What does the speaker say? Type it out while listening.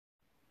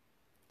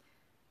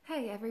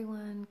Hey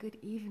everyone, good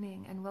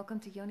evening and welcome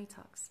to Yoni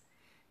Talks.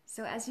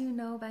 So, as you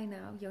know by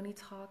now, Yoni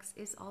Talks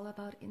is all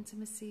about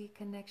intimacy,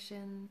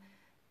 connection,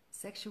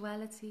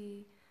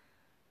 sexuality,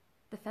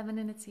 the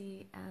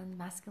femininity, and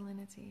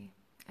masculinity.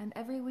 And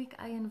every week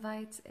I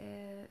invite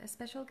a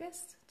special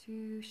guest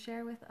to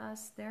share with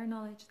us their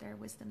knowledge, their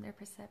wisdom, their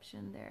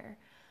perception, their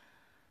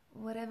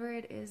whatever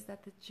it is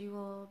that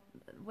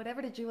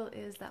whatever the jewel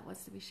is that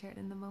was to be shared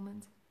in the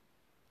moment.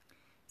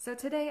 So,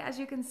 today, as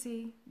you can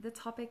see, the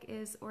topic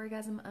is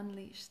Orgasm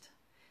Unleashed.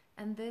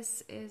 And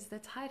this is the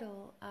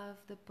title of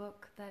the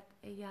book that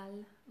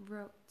Eyal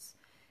wrote.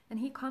 And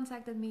he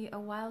contacted me a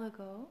while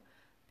ago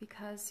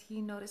because he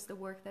noticed the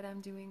work that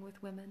I'm doing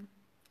with women.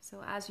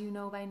 So, as you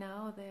know by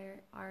now,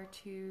 there are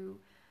two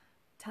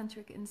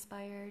tantric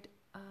inspired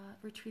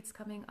retreats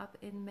coming up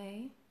in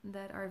May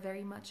that are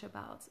very much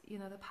about,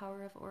 the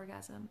power of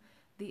orgasm,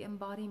 the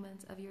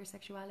embodiment of your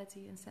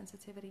sexuality and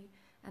sensitivity,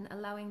 and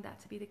allowing that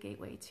to be the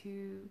gateway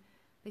to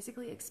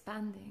basically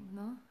expanding,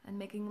 no? And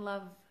making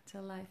love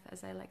to life,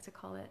 as I like to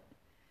call it.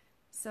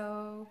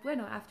 So,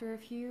 bueno, after a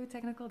few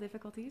technical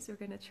difficulties, we're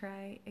going to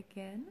try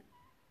again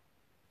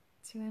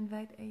to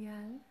invite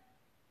Eyal.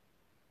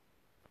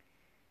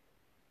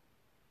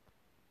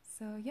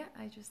 So, yeah,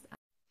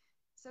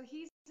 So,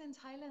 he's in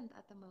Thailand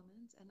at the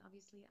moment, and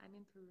obviously I'm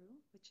in Peru,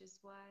 which is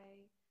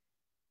why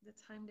the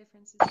time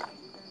difference is quite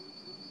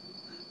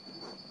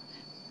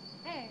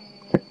Hey!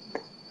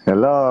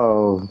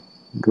 Hello,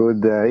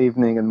 good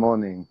evening and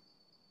morning.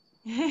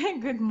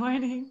 Good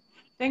morning.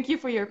 Thank you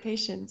for your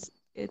patience.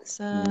 It's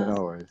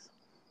No worries.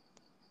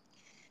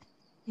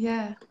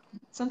 yeah,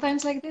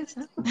 sometimes like this,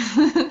 huh?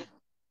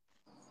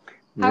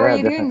 How are Yeah,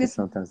 you doing definitely. this?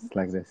 Sometimes it's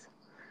like this.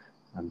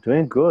 I'm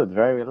doing good,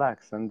 very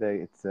relaxed.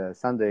 Sunday, it's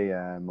Sunday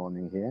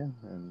morning here,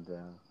 and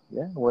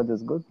yeah,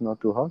 weather's good, not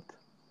too hot.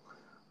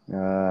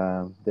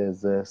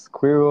 There's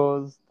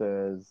squirrels,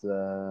 there's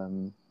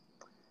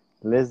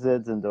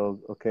lizards, and the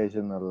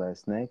occasional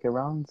snake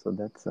around. So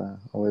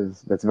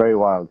that's very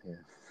wild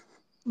here.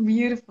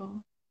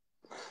 Beautiful.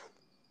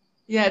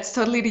 Yeah, it's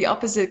totally the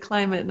opposite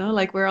climate, no?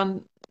 Like we're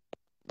on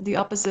the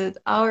opposite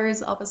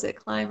hours, opposite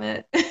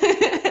climate,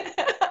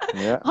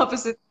 Yeah,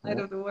 opposite side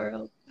yeah, of the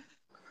world.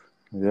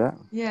 yeah.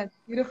 Yeah, it's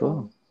Cool.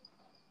 beautiful.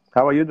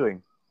 How are you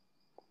doing?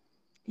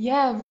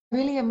 Yeah,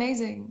 really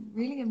amazing,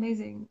 really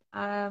amazing.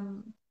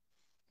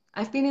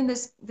 I've been in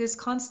this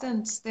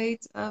constant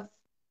state of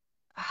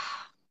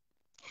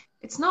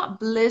it's not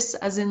bliss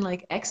as in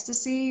like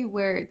ecstasy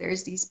where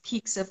there's these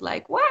peaks of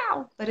like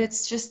wow, but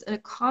it's just a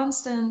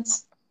constant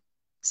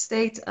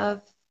state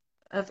of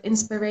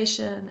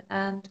inspiration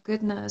and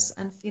goodness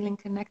and feeling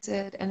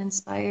connected and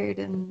inspired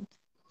and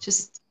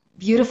just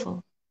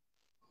beautiful.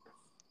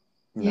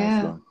 Nice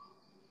Yeah. one.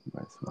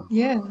 Nice one.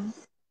 Yeah.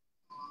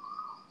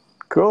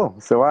 Cool.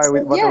 So So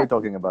what are yeah, we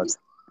talking about? just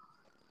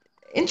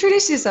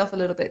introduce yourself a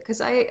little bit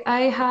because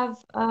I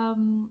have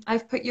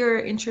I've put your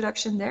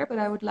introduction there, but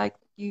I would like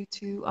you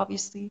to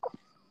obviously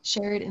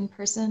share it in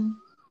person.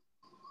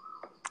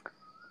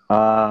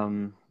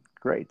 Um,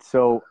 Great.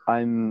 So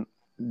I'm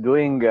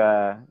doing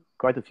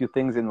quite a few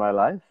things in my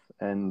life,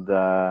 and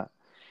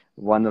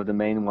one of the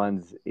main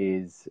ones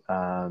is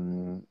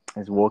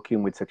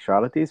working with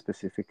sexuality,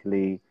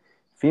 specifically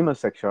female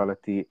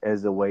sexuality,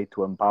 as a way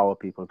to empower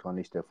people to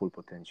unleash their full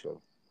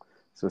potential.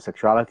 So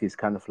sexuality is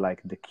kind of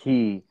like the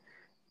key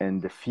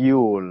and the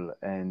fuel,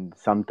 and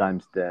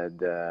sometimes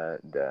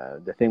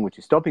the thing which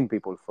is stopping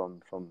people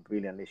from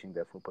really unleashing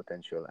their full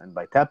potential. And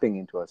by tapping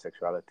into our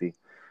sexuality,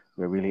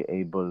 we're really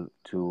able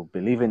to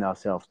believe in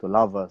ourselves, to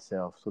love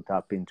ourselves, to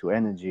tap into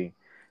energy.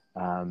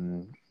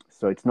 Um,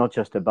 so it's not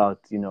just about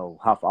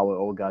half-hour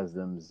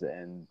orgasms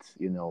and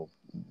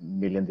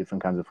million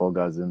different kinds of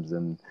orgasms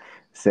and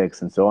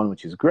sex and so on,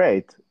 which is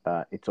great.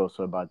 It's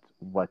also about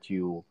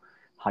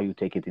how you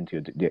take it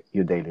into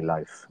your daily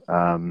life.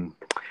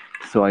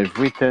 So I've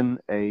written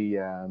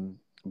a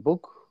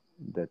book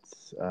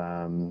that's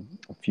a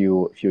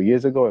few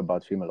years ago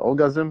about female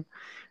orgasm,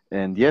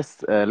 and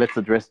yes, let's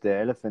address the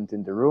elephant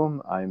in the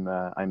room. I'm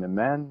a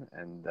man,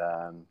 and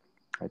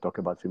I talk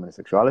about female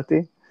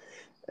sexuality,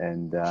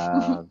 and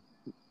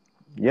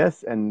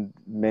yes, and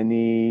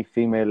many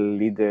female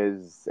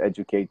leaders,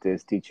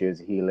 educators, teachers,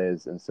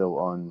 healers, and so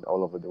on,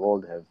 all over the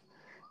world have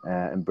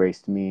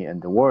embraced me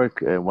and the work.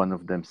 One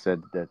of them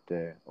said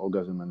that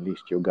Orgasm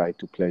Unleashed, your guide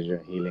to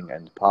pleasure, healing,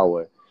 and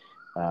power,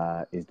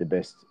 is the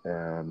best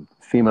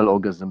female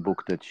orgasm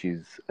book that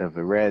she's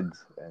ever read,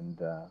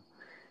 and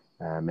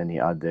many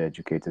other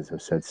educators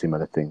have said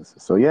similar things.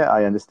 So yeah,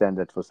 I understand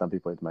that for some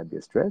people it might be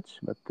a stretch,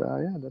 but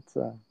yeah, that's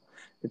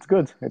it's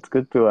good. It's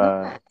good to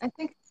No, I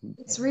think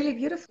it's really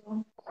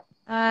beautiful.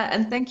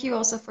 And thank you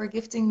also for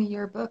gifting me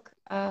your book.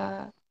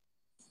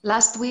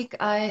 Last week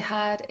I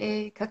had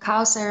a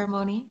cacao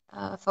ceremony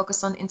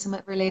focused on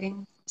intimate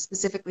relating,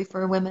 specifically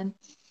for women,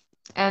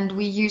 and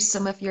we used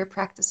some of your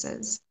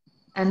practices.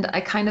 And I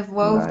kind of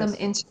wove them nice.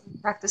 into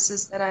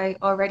practices that I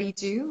already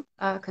do,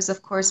 because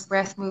of course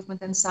breath,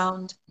 movement, and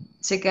sound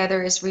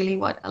together is really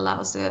what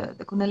allows the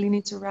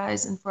Kundalini to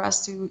rise and for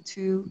us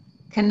to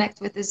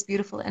connect with this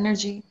beautiful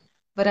energy.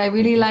 But I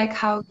really like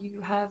how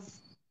you have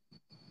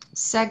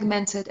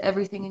segmented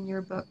everything in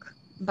your book,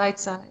 bite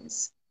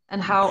size,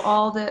 and how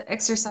all the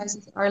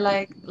exercises are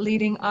like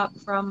leading up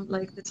from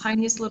like the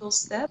tiniest little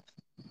step.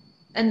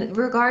 And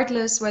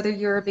regardless whether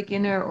you're a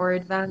beginner or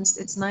advanced,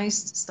 it's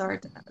nice to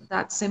start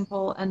that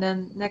simple and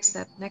then next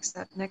step, next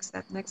step, next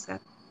step, next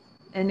step.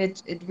 And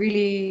it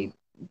really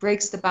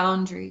breaks the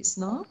boundaries,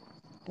 no?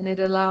 And it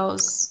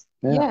allows,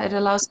 Yeah, yeah, it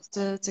allows us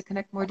to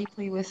connect more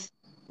deeply with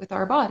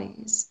our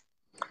bodies.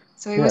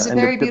 So it yeah, was a and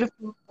very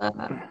beautiful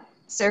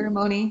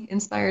ceremony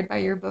inspired by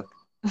your book.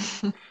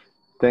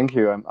 thank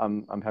you.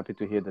 I'm happy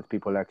to hear that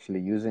people are actually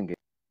using it.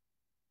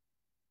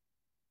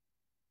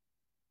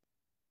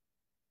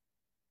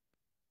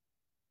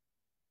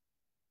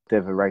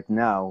 Whatever, right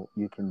now,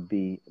 you can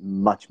be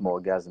much more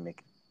orgasmic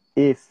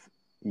if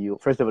you,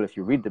 first of all, if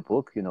you read the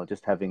book,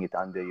 just having it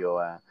under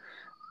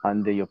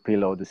your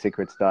pillow, the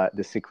secret style,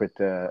 the secret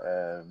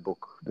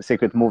book, the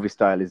secret movie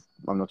style is,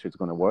 I'm not sure it's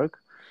going to work.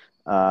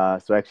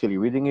 So actually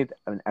reading it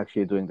and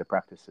actually doing the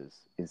practices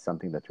is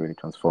something that really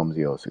transforms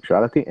your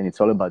sexuality, and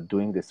it's all about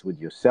doing this with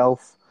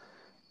yourself.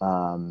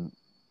 Um,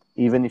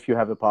 Even if you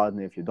have a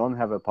partner, if you don't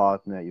have a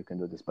partner, you can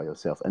do this by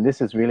yourself. And this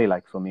is really,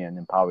 like, for me, an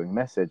empowering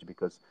message,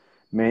 because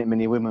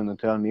many women will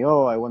tell me,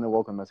 "Oh, I want to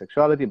work on my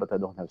sexuality, but I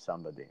don't have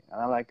somebody." And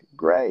I'm like,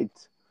 "Great,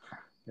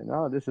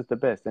 this is the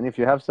best." And if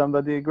you have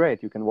somebody,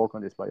 great, you can work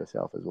on this by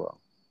yourself as well.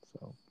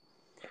 So,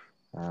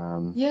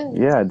 Yeah,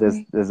 yeah, there's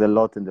exactly. there's a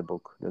lot in the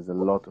book. There's a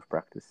lot of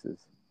practices.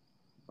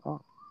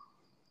 Oh,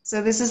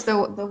 So this is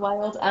the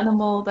wild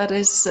animal that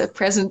is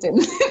present in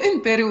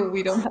in Peru.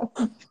 We don't have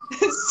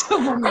so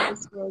many of the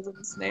squirrels and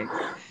the snakes.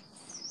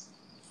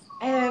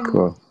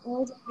 cool.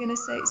 What was I gonna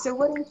say? So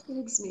what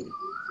intrigues me,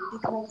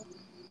 because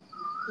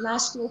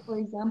last year, for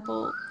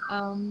example,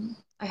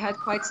 I had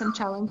quite some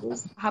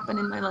challenges happen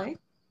in my life,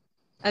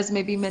 as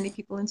maybe many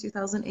people in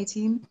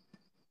 2018.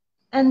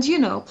 And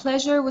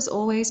pleasure was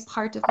always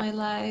part of my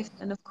life,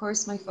 and of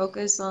course, my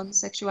focus on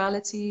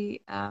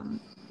sexuality.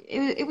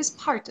 It was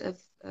part of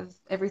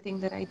everything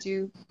that I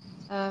do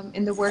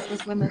in the work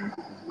with women.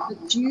 But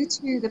due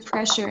to the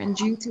pressure and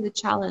due to the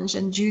challenge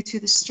and due to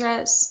the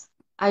stress,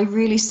 I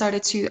really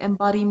started to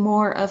embody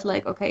more of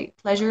like, okay,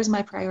 pleasure is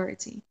my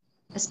priority,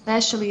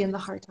 especially in the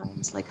hard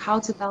times. Like how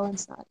to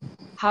balance that,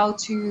 how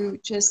to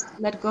just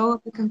let go of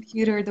the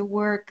computer, the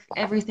work,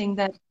 everything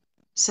that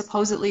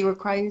supposedly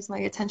requires my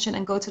attention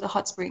and go to the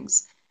hot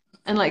springs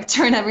and like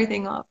turn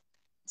everything off.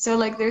 So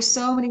like there's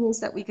so many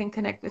ways that we can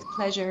connect with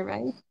pleasure,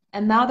 right?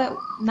 And now that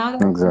we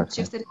have Exactly.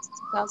 shifted to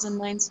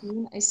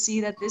 2019, I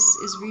see that this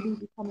is really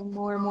becoming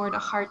more and more the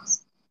heart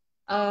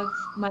of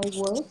my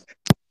work,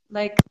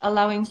 like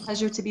allowing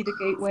pleasure to be the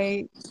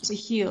gateway to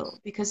heal,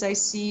 because I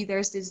see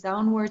there's this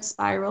downward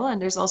spiral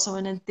and there's also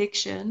an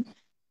addiction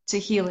to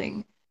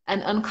healing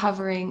and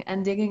uncovering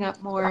and digging up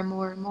more and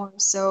more and more.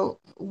 So,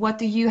 what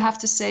do you have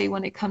to say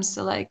when it comes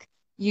to like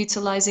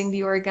utilizing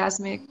the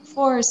orgasmic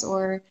force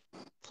or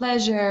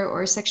pleasure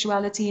or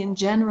sexuality in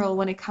general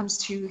when it comes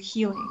to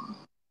healing?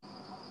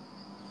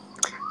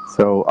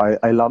 So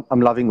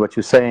I'm loving what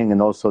you're saying,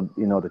 and also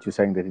that you're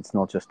saying that it's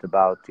not just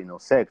about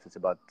sex. It's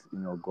about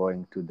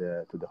going to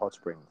the hot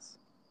springs.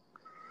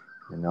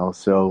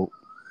 So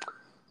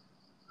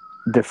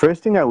the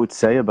first thing I would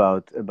say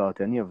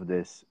about any of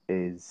this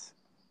is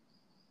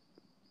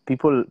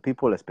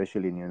people,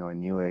 especially in in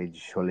new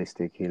age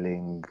holistic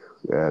healing,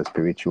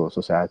 spiritual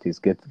societies,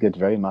 get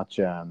very much.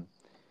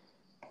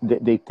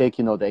 They take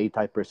the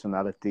A-type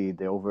personality,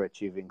 the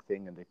overachieving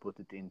thing, and they put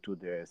it into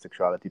their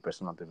sexuality,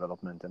 personal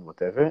development, and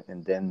whatever,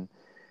 and then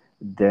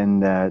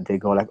they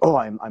go like, "Oh,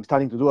 I'm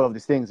starting to do all of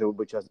these things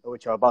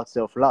which are about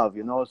self-love,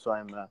 so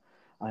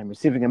I'm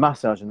receiving a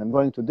massage, and I'm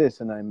going to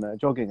this, and I'm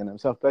jogging, and I'm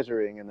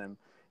self-pleasuring, and I'm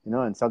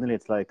and suddenly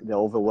it's like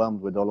they're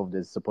overwhelmed with all of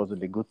these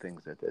supposedly good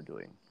things that they're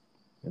doing.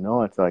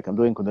 It's like I'm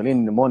doing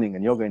kundalini in the morning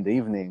and yoga in the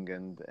evening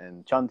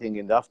and chanting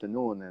in the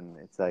afternoon, and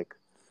it's like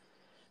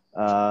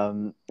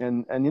and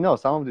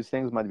some of these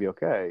things might be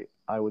okay.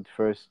 I would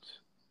first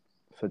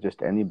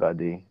suggest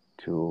anybody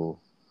to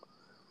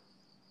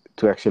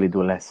actually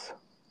do less,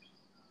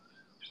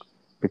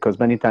 because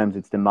many times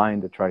it's the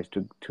mind that tries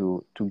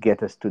to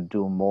get us to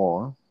do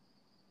more,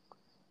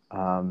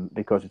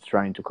 because it's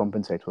trying to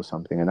compensate for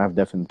something. And I've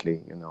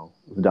definitely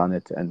done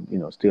it, and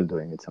still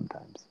doing it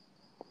sometimes.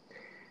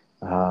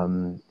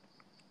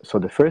 So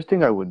the first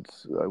thing I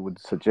would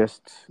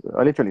suggest,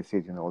 I literally see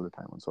it all the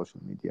time on social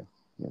media.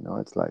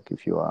 It's like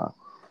if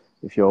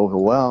you're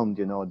overwhelmed,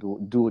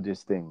 do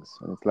these things.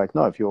 And it's like,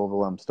 no, if you're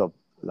overwhelmed, stop,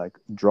 like,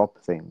 drop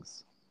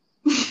things.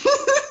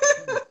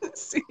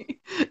 See.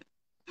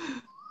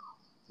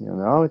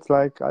 It's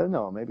like, I don't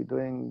know, maybe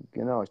doing,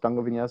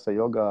 Ashtanga Vinyasa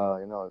yoga,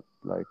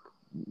 like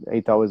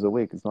 8 hours a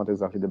week. It's not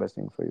exactly the best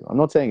thing for you. I'm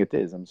not saying it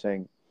is. I'm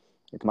saying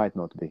it might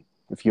not be.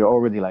 If you're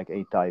already like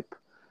A-type,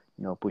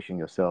 pushing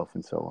yourself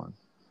and so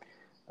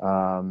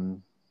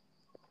on.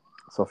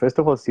 So first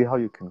of all, see how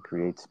you can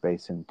create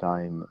space and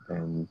time,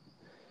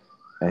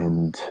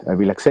 and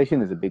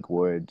relaxation is a big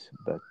word,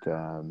 but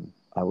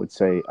I would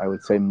say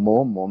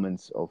more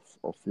moments of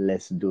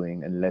less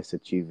doing and less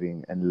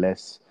achieving and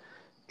less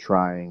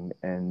trying,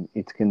 and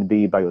it can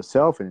be by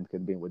yourself and it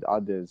can be with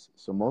others.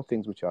 So more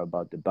things which are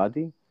about the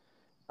body,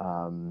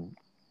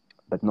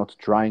 but not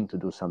trying to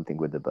do something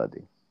with the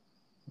body.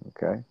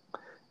 Okay.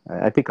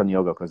 I pick on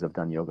yoga because I've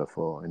done yoga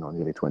for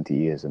nearly 20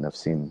 years, and I've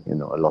seen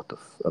a lot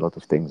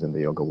of things in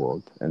the yoga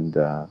world. And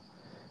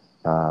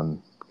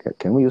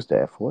can we use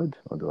the F word,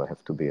 or do I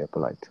have to be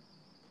polite?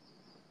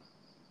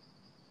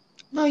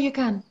 No, you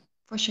can,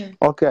 for sure.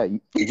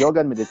 Okay, yoga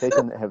and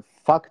meditation have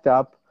fucked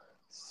up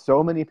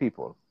so many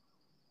people.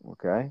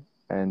 Okay,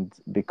 and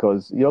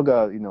because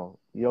yoga,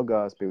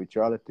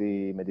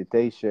 spirituality,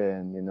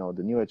 meditation,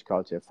 the New Age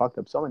culture have fucked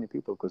up so many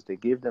people because they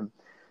give them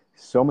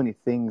so many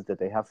things that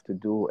they have to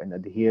do and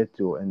adhere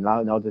to, and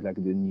now there's like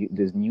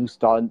there's new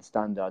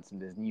standards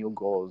and there's new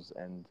goals,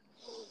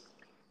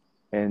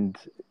 and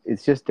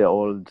it's just the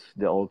old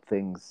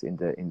things in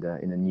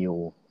a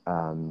new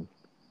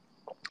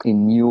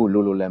in new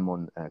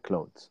Lululemon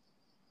clothes.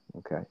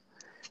 Okay,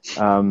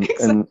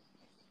 Exactly.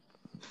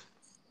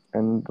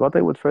 and what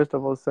I would first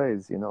of all say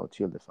is,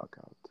 chill the fuck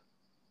out,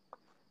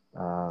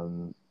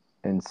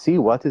 and see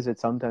what is it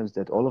sometimes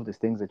that all of these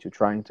things that you're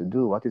trying to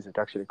do, what is it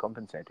actually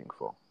compensating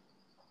for?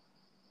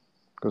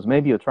 Because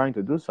maybe you're trying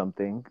to do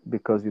something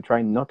because you're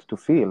trying not to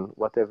feel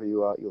whatever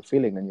you're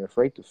feeling, and you're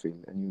afraid to feel,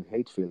 and you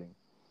hate feeling.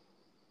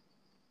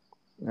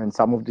 And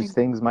some of these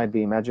things might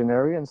be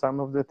imaginary, and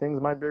some of the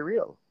things might be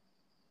real.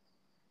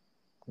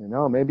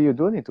 Maybe you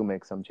do need to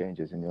make some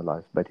changes in your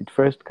life, but it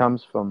first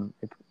comes from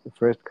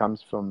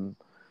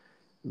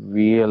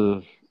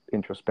real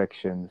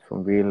introspection,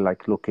 from real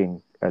like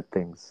looking at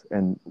things.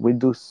 And we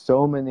do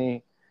so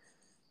many,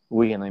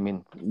 and I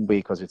mean we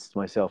because it's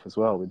myself as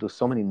well, we do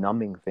so many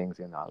numbing things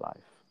in our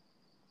life.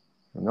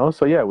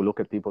 So yeah, we look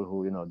at people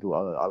who do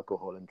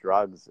alcohol and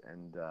drugs,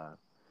 and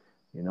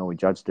we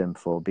judge them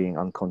for being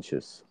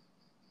unconscious.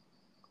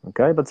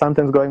 Okay, but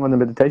sometimes going on a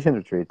meditation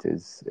retreat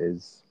is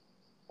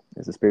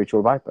a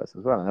spiritual bypass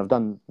as well. And I've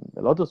done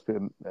a lot of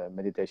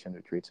meditation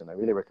retreats, and I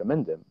really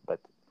recommend them.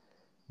 But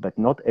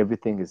not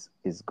everything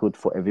is good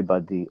for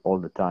everybody all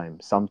the time.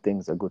 Some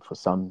things are good for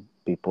some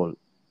people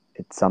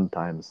at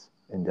sometimes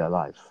in their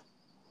life.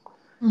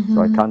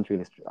 So I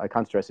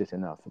can't stress it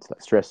enough. It's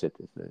like stress it.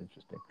 It's very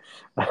interesting.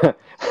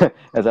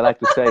 As I like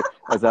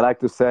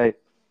to say,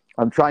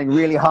 I'm trying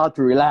really hard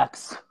to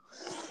relax.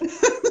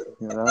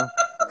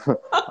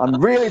 I'm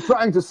really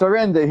trying to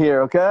surrender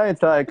here. Okay,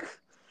 it's like,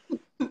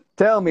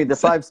 tell me the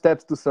 5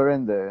 steps to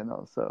surrender.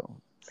 So.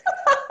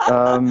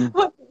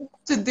 What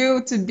to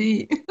do to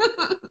be.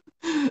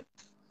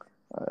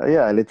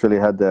 Yeah, I literally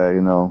had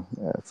a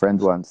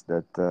friend once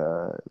that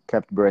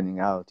kept burning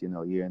out,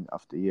 year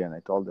after year, and I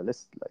told her,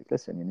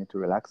 listen, you need to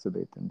relax a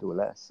bit and do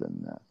less,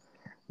 and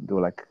do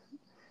like.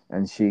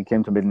 And she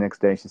came to me the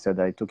next day and she said,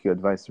 I took your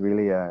advice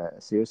really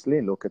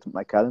seriously. Look at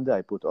my calendar.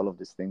 I put all of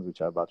these things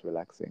which are about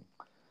relaxing.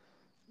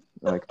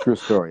 Like, true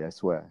story, I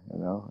swear,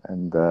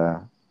 and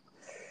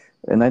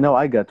I know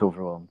I got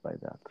overwhelmed by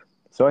that.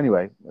 So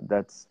anyway,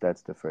 that's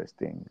the first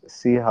thing.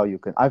 See how you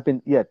can. I've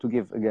been, to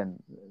give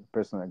again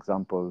personal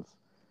examples,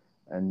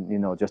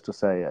 and just to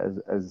say,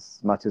 as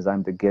much as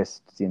I'm the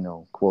guest,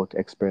 quote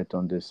expert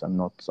on this,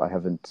 I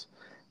haven't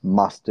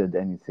mastered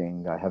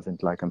anything.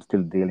 I'm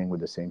still dealing with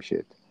the same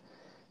shit.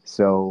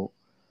 So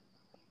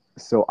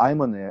I'm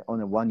on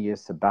a 1 year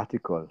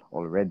sabbatical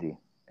already,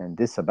 and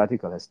this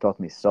sabbatical has taught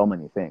me so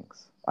many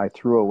things. I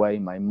threw away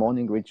my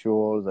morning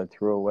rituals, I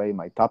threw away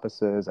my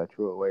tapases, I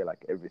threw away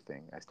like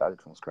everything. I started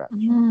from scratch.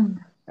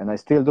 And I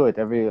still do it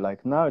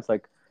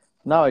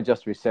now I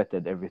just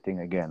resetted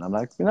everything again. I'm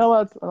like, you know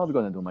what? I'm not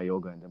going to do my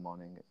yoga in the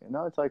morning.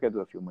 It's like I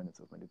do a few minutes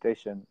of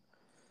meditation,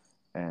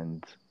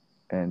 and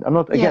I'm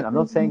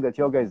not saying that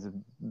yoga is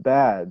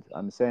bad.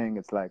 I'm saying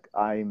it's like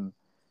I'm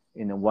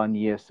in a 1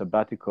 year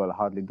sabbatical,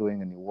 hardly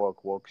doing any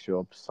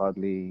workshops,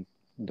 hardly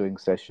doing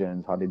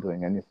sessions, hardly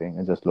doing anything,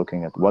 and just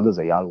looking at what does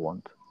Eyal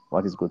want,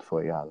 what is good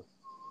for Eyal.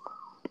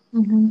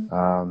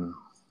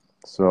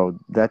 So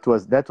that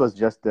was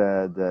just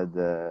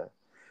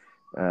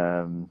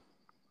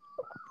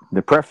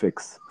the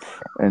prefix,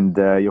 and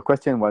your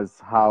question was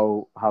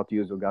how to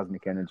use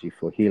orgasmic energy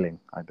for healing,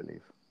 I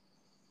believe.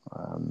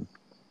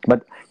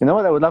 But you know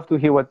what? I would love to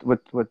hear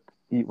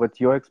what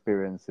your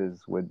experience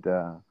is with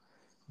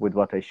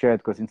what I shared,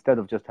 because instead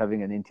of just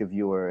having an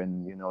interviewer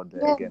and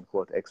again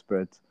quote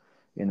expert,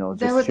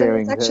 just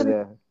sharing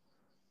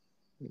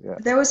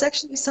There was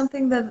actually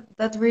something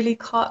that really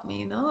caught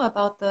me,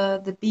 about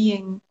the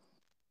being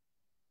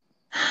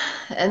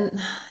and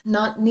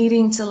not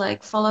needing to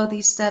like follow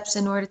these steps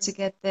in order to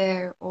get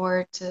there,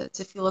 or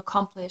to feel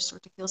accomplished, or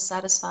to feel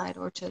satisfied,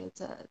 or to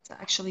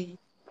actually,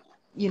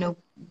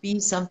 be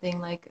something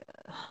like,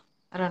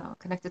 I don't know,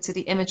 connected to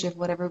the image of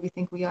whatever we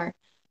think we are.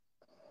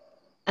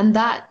 And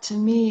that to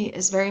me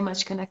is very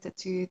much connected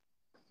to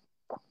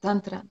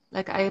Tantra.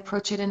 Like, I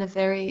approach it in a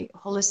very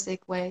holistic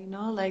way,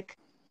 like,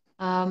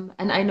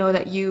 and I know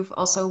that you've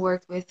also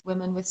worked with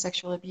women with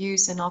sexual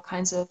abuse and all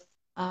kinds of,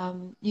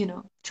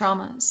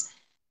 traumas.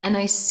 And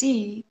I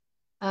see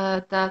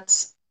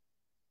that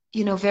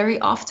very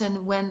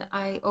often when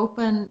I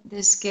open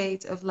this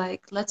gate of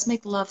like, let's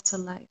make love to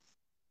life,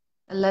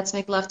 and let's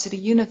make love to the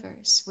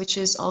universe, which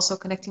is also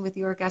connecting with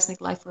the orgasmic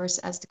life force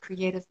as the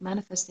creative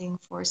manifesting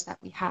force that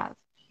we have.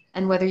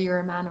 And whether you're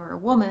a man or a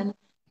woman,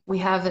 we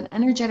have an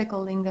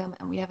energetical lingam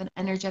and we have an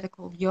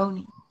energetical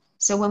yoni.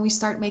 So when we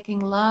start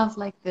making love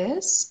like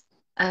this,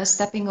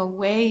 stepping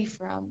away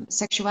from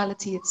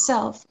sexuality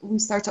itself, we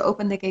start to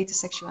open the gate to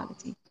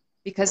sexuality.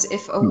 Because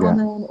if a Yeah.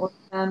 woman or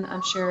a man,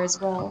 I'm sure as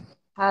well,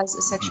 has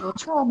a sexual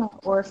trauma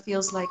or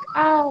feels like,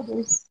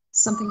 there's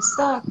something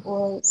stuck,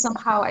 or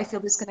somehow I feel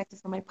disconnected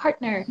from my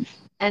partner,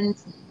 and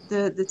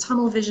the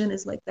tunnel vision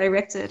is like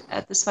directed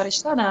at the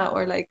Svarishtana,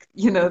 or like,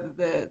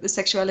 the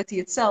sexuality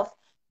itself,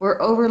 we're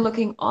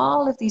overlooking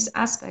all of these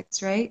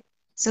aspects, right?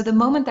 So the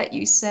moment that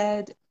you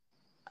said,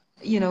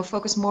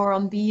 focus more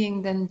on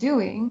being than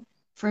doing,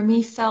 for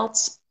me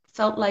felt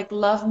like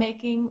love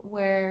making,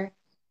 where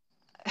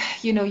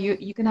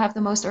you can have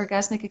the most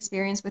orgasmic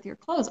experience with your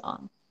clothes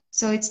on.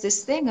 So it's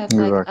this thing of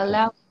like, Exactly.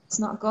 allow, it's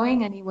not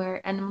going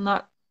anywhere, and I'm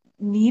not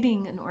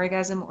needing an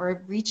orgasm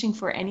or reaching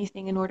for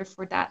anything in order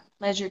for that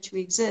pleasure to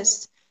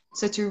exist.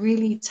 So to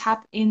really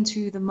tap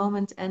into the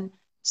moment and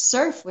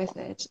surf with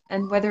it,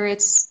 and whether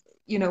it's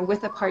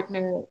with a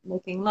partner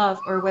making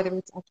love, or whether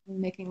it's actually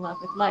making love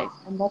with life.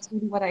 And that's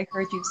really what I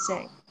heard you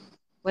say,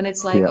 when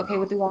it's like, Yeah. okay,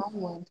 what do I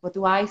want? What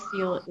do I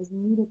feel is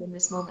needed in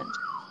this moment?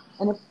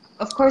 And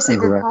of course,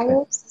 Exactly.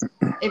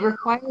 it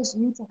requires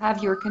you to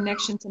have your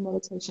connection to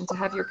meditation, to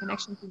have your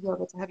connection to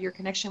yoga, to have your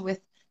connection with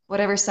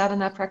whatever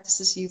sadhana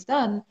practices you've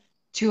done,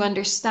 to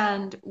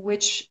understand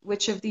which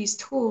of these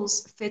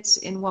tools fits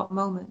in what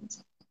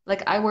moment.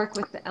 Like I work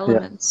with the Yeah.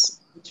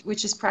 elements,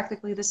 which is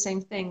practically the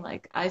same thing.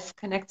 Like I've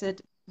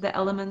connected the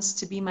elements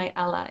to be my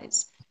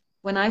allies.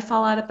 When I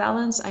fall out of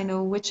balance, I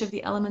know which of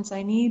the elements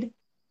I need.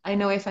 I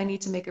know if I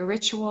need to make a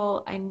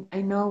ritual.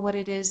 I know what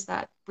it is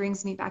that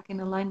brings me back in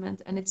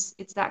alignment. And it's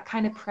that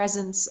kind of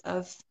presence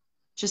of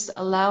just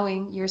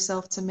allowing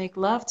yourself to make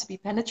love, to be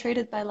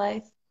penetrated by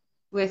life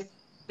with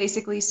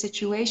basically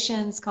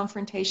situations,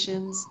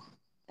 confrontations,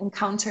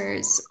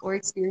 encounters, or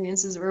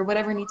experiences, or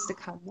whatever needs to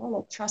come.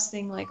 Like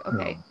trusting, like,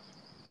 okay,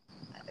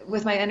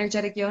 with my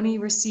energetic yoni,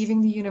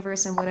 receiving the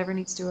universe and whatever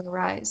needs to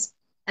arise.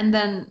 And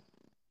then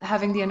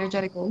having the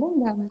energetic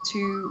lingam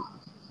to,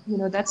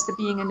 that's the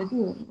being and the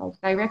doing, like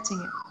directing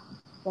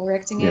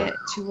Yeah. it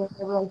to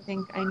wherever I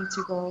think I need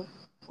to go,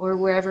 or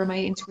wherever my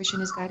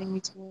intuition is guiding me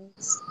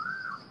towards.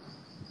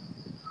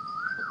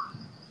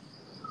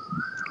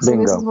 So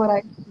this is Bingo. what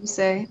I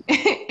say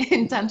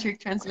in tantric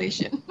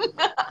translation.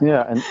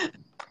 Yeah.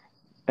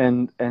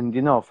 And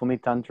for me,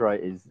 tantra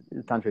is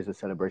a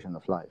celebration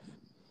of life,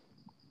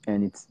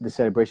 and it's the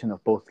celebration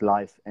of both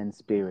life and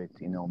spirit.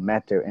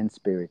 Matter and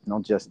spirit.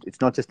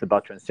 It's not just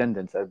about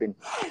transcendence. I've been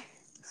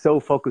so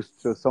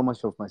focused. So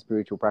much of my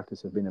spiritual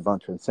practice has been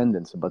about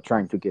transcendence, about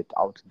trying to get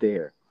out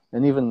there.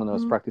 And even when I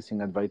was Mm, practicing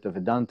Advaita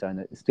Vedanta,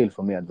 and still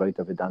for me,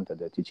 Advaita Vedanta,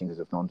 the teachings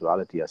of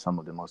non-duality are some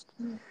of the most,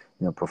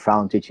 mm,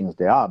 profound teachings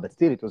there are. But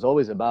still, it was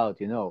always about,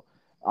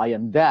 I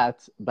am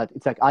that, but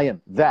it's like I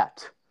am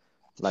that,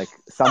 like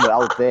somewhere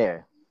out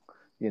there,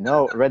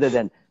 rather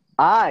than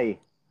I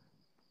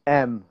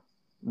am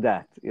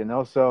that,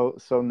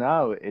 So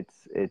now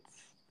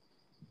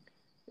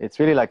it's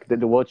really like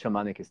the word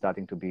shamanic is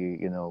starting to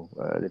be, a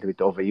little bit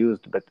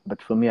overused.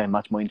 But for me, I'm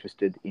much more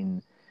interested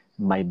in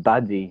my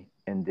body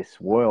and this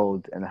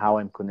world and how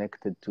I'm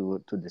connected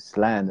to this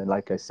land. And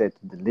like I said,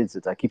 the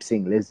lizards. I keep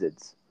seeing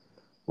lizards.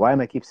 Why am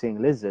I keep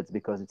seeing lizards?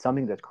 Because it's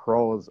something that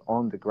crawls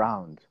on the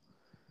ground.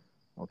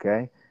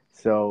 Okay,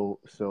 so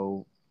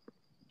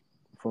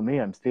for me,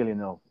 I'm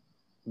still,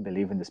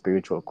 believe in the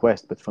spiritual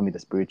quest. But for me, the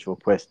spiritual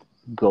quest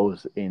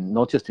goes in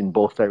not just in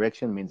both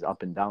directions, means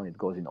up and down. It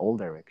goes in all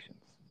directions.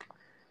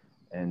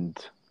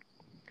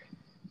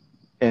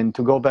 And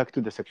to go back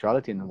to the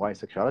sexuality and why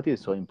sexuality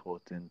is so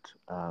important,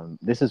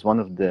 this is one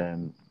of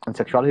the, and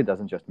sexuality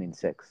doesn't just mean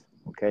sex.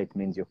 Okay, it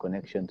means your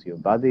connection to your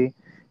body.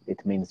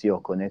 It means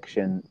your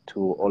connection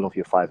to all of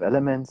your five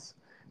elements.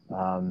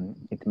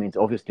 It means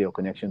obviously your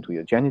connection to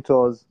your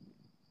genitals.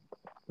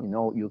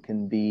 You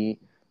can be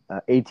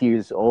 80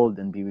 years old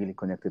and be really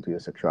connected to your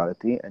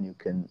sexuality, and you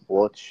can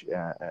watch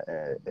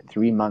a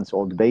 3 months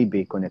old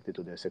baby connected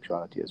to their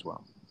sexuality as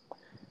well.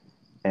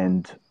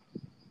 And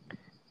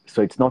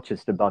so it's not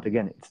just about,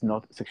 again, it's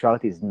not,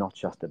 sexuality is not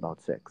just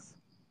about sex.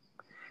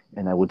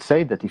 And I would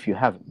say that if you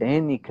have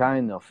any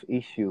kind of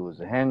issues,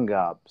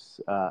 hang-ups,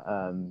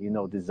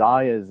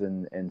 desires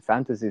and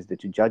fantasies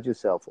that you judge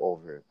yourself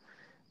over,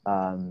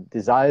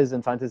 desires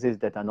and fantasies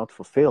that are not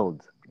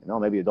fulfilled,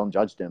 maybe you don't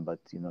judge them, but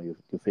you're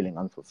feeling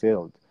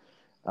unfulfilled,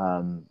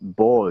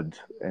 bored,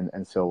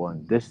 and so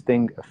on. This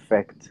thing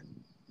affects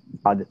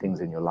other things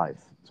in your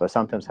life. So I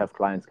sometimes have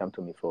clients come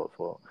to me for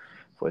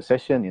a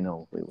session.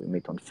 We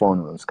meet on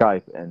phone or on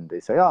Skype, and they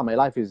say, "Oh, my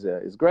life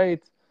is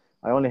great.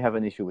 I only have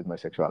an issue with my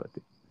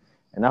sexuality."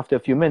 And after a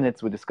few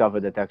minutes, we discover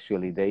that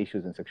actually the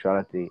issues in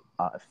sexuality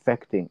are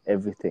affecting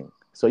everything.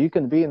 So you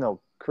can be,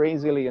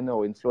 crazily,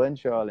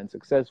 influential and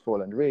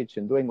successful and rich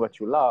and doing what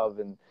you love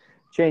and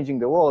changing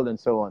the world and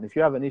so on. If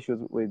you have an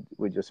issue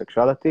with your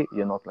sexuality,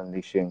 you're not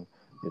unleashing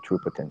your true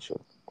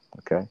potential.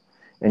 Okay,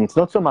 and it's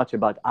not so much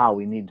about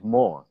we need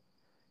more.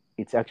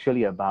 It's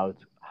actually about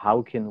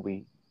how can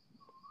we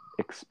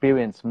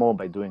experience more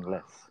by doing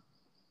less.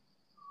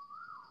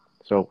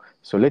 So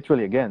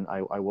literally, again,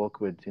 I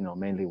work with,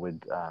 mainly with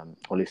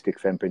holistic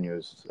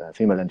fempreneurs,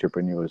 female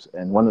entrepreneurs,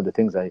 and one of the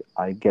things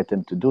I get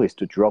them to do is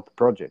to drop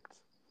projects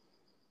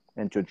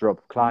and to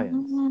drop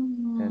clients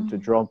and to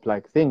Mm. drop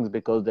like things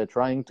because they're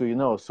trying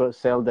to,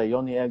 sell their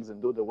yoni eggs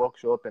and do the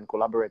workshop and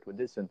collaborate with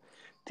this and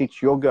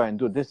teach yoga and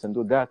do this and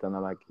do that. And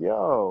I'm like,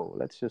 yo,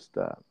 let's just,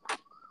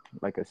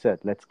 like I said,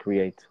 let's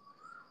create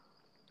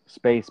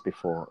space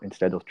before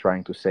instead of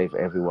trying to save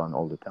everyone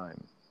all the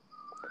time.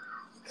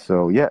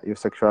 So yeah, your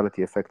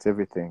sexuality affects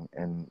everything,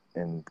 and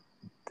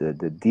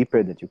the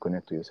deeper that you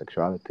connect to your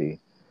sexuality,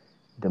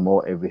 the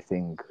more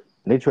everything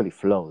literally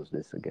flows.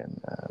 This again,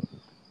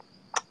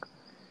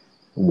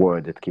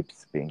 word that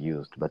keeps being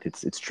used, but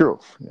it's true.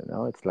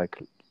 It's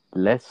like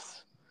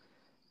less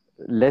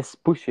less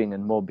pushing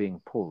and more being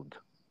pulled.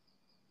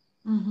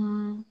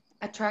 Mm-hmm.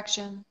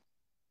 Attraction.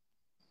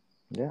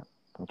 Yeah,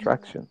 Yeah,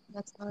 attraction.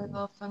 that's how it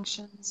all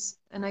functions.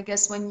 And I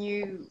guess when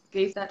you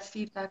gave that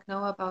feedback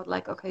now about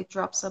like, okay,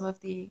 drop some of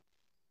the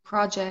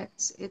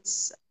projects,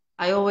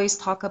 I always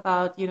talk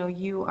about,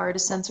 you are the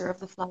center of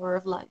the flower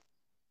of life.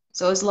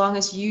 So as long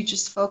as you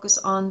just focus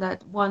on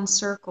that one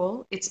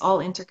circle, it's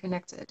all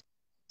interconnected.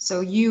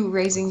 So you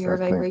raising your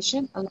Exactly.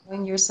 vibration,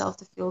 allowing yourself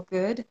to feel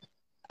good,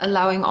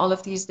 allowing all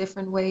of these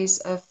different ways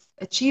of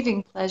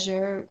achieving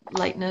pleasure,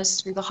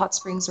 lightness through the hot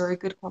springs or a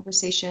good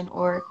conversation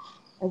or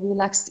a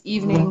relaxed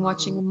evening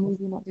watching a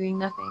movie, not doing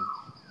nothing.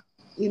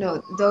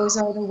 Those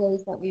are the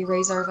ways that we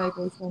raise our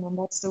vibration, and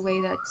that's the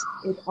way that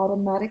it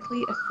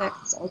automatically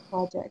affects our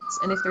projects.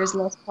 And if there's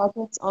less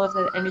projects, all of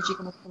that energy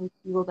can actually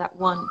fuel that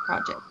one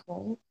project,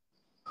 right?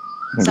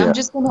 So I'm Yeah,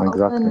 just going to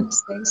exactly. open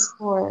space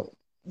for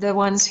the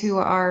ones who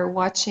are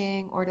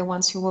watching or the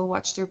ones who will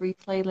watch the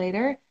replay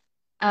later.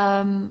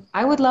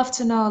 I would love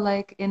to know,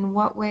 like, in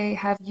what way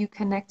have you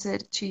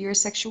connected to your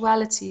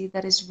sexuality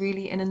that is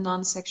really in a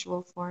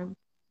non-sexual form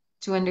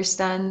to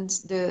understand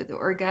the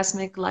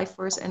orgasmic life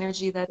force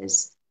energy that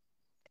is,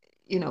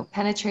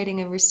 penetrating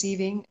and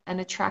receiving and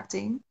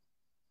attracting.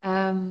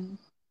 Um,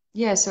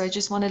 yeah, so I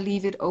just want to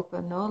leave it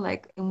open, no?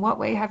 Like, in what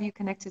way have you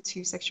connected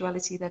to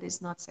sexuality that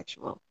is not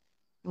sexual?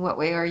 In what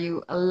way are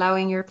you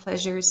allowing your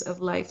pleasures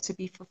of life to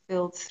be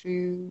fulfilled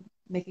through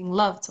making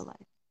love to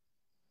life?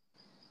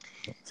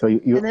 So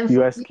you you And then you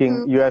for asking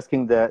you, you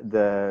asking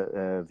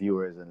the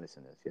viewers and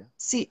listeners, yeah.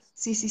 see,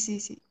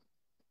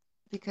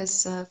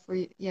 because for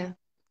you, yeah,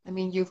 I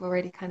mean, you've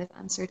already kind of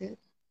answered it.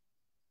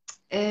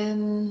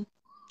 And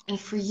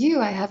for you,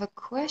 I have a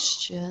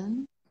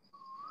question.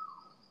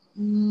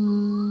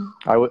 Mm,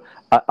 I would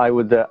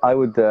I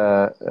would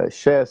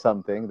share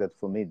something that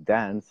for me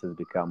dance has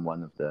become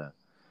one of the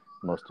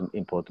most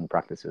important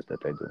practices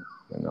that I do.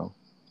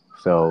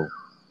 So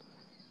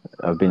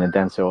I've been a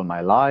dancer all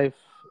my life.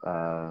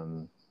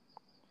 Um,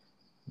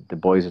 the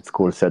boys at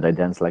school said I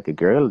dance like a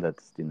girl.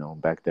 That's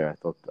back there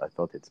I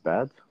thought it's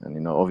bad,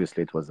 and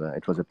obviously it was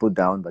a put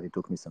down, but it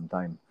took me some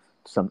time,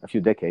 a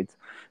few decades,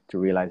 to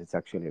realize it's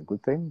actually a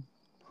good thing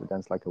to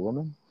dance like a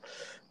woman.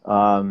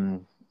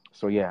 Um,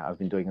 so yeah, I've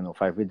been doing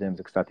 5 rhythms,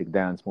 ecstatic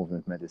dance,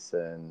 movement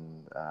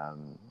medicine,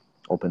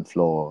 open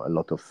floor, a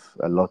lot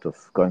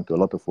of going to a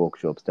lot of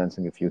workshops,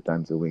 dancing a few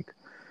times a week,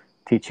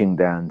 teaching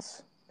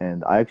dance,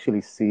 and I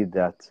actually see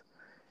that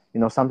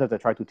sometimes I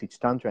try to teach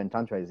tantra, and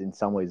tantra is in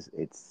some ways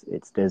it's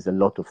there's a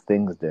lot of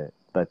things there,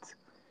 but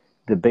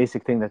the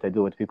basic thing that I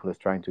do with people is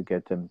trying to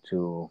get them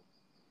to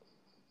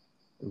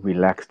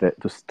relax,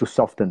 to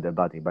soften their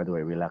body. By the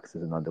way, relax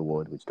is another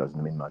word which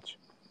doesn't mean much.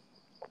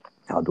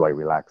 How do I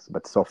relax?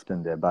 But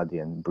soften their body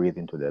and breathe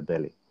into their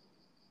belly,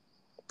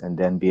 and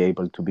then be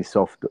able to be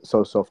so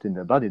soft in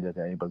their body that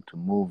they're able to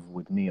move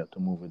with me or to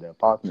move with their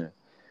partner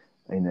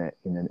in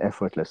an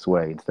effortless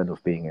way instead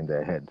of being in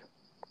their head.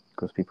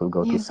 Because people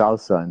go to yeah.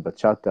 salsa and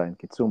bachata and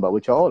kitsumba,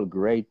 which are all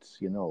great,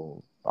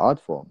 art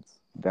forms,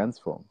 dance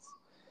forms.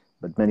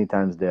 But many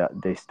times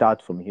they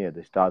start from here.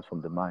 They start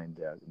from the mind.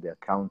 They're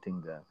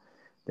counting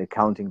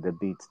the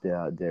beats.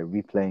 They're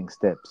replaying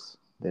steps.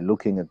 They're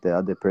looking at the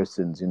other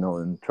persons,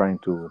 and trying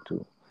to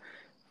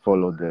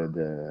follow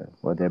the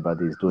what their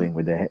body is doing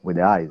with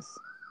their eyes.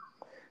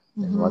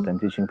 And what Mm-hmm. I'm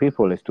teaching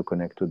people is to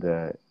connect to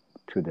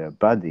their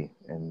body,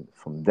 and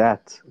from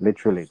that,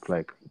 literally, it's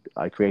like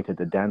I created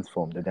a dance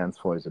form. The dance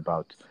form is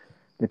about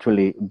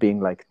literally being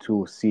like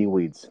two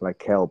seaweeds, like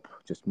kelp,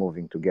 just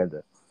moving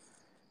together.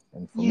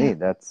 And for me,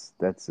 Yeah.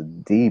 that's a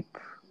deep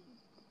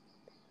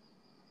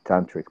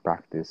tantric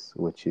practice,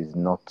 which is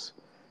not,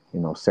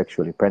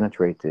 sexually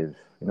penetrative.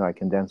 I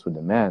can dance with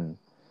a man,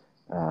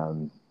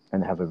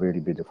 and have a really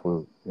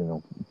beautiful,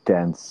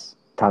 dance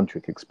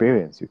tantric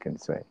experience, you can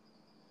say.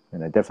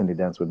 And I definitely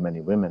dance with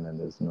many women, and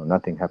there's,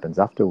 nothing happens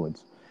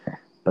afterwards.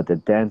 But the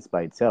dance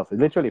by itself,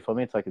 literally for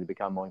me, it's like it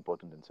become more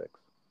important than sex.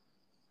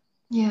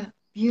 Yeah.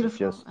 It Beautiful.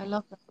 just, I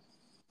love that.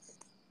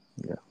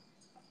 yeah.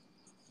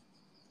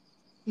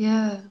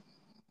 Yeah.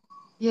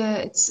 Yeah,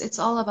 it's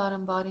all about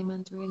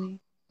embodiment, really.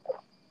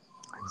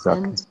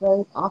 Exactly. And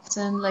very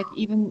often, like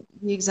even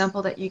the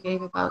example that you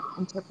gave about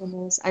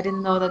entrepreneurs, I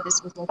didn't know that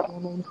this was like your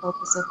main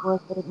focus of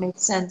work, but it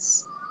makes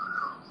sense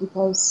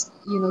because,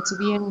 to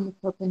be an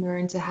entrepreneur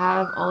and to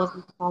have all of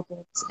these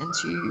projects and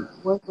to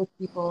work with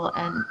people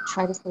and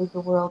try to save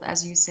the world,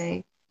 as you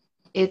say,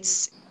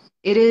 it's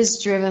it is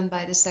driven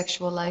by the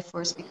sexual life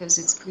force because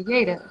it's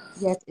creative,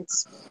 yet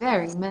it's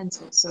very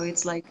mental. So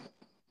it's like,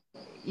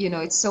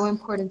 it's so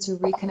important to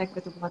reconnect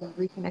with the body,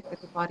 reconnect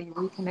with the body,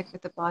 reconnect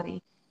with the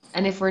body.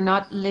 And if we're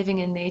not living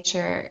in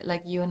nature,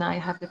 like you and I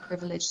have the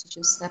privilege to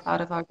just step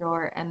out of our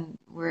door and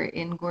we're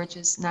in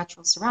gorgeous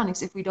natural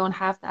surroundings, if we don't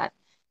have that,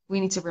 we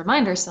need to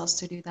remind ourselves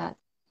to do that.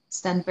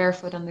 Stand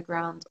barefoot on the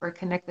ground or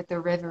connect with the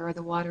river or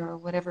the water or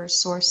whatever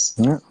source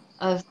Yeah.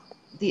 of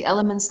the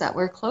elements that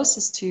we're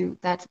closest to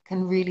that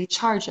can really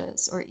charge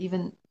us, or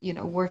even,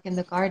 work in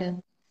the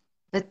garden.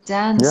 But Yeah.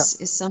 dance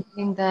is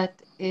something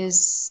that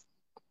is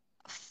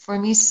for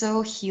me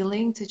so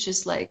healing to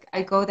just like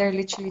I go there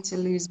literally to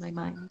lose my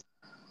mind.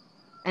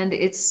 And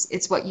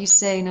it's what you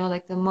say,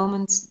 like the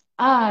moment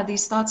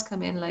these thoughts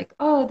come in, like,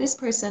 oh, this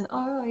person,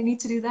 oh, I need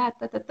to do that,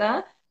 da da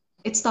da,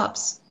 it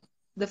stops.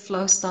 The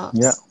flow Yeah.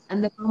 stops.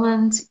 And the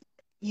moment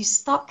you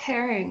stop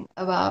caring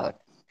about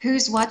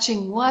who's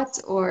watching what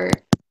or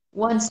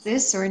wants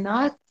this or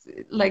not,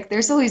 like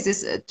there's always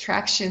this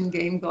attraction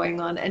game going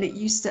on, and it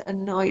used to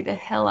annoy the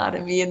hell out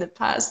of me in the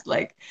past.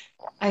 Like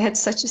I had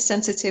such a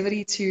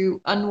sensitivity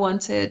to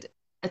unwanted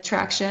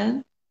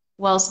attraction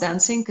whilst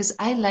dancing because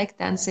I like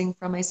dancing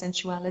from my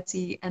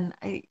sensuality and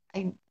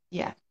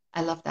yeah,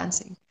 I love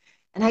dancing.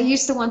 And I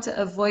used to want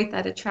to avoid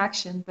that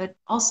attraction, but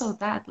also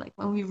that, like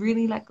when we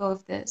really let go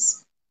of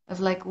this, of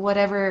like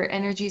whatever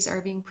energies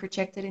are being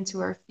projected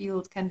into our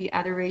field, can be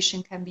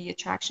adoration, can be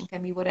attraction,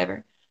 can be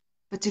whatever,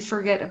 but to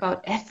forget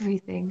about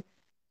everything,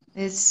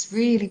 it's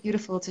really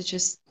beautiful to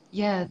just,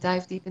 yeah,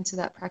 dive deep into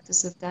that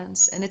practice of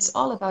dance. And it's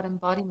all about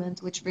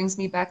embodiment, which brings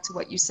me back to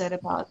what you said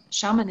about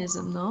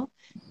shamanism, no?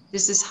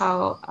 This is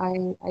how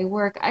I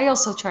work. I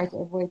also try to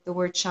avoid the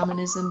word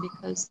shamanism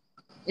because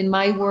in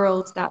my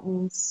world, that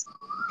means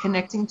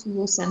connecting to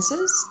your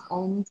senses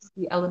and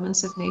the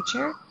elements of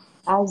nature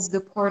as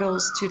the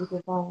portals to the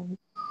divine.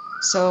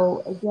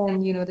 So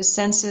again, the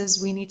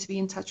senses, we need to be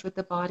in touch with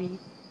the body.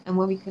 And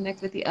when we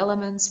connect with the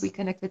elements, we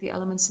connect with the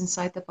elements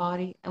inside the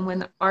body. And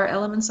when our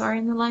elements are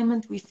in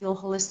alignment, we feel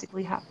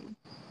holistically happy.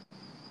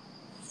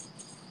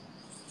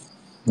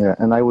 Yeah.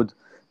 And I would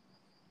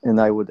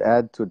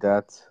add to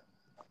that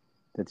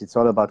it's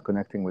all about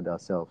connecting with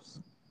ourselves.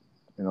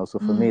 So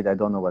for me, Mm, I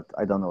don't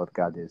know what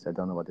God is. I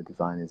don't know what the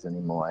divine is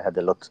anymore.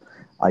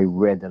 I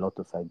read a lot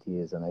of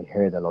ideas and I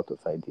heard a lot of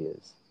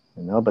ideas.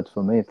 But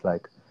for me, it's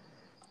like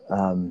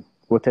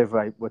whatever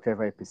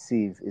I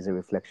perceive is a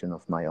reflection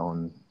of my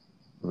own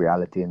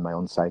reality and my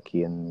own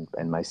psyche and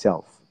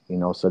myself.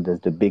 So there's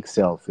the big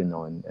self,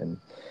 and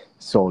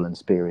soul and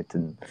spirit,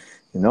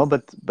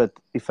 but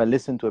if I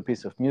listen to a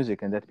piece of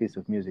music and that piece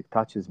of music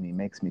touches me,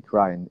 makes me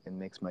cry, and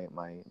makes my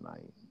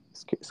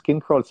skin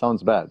crawl,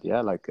 sounds bad,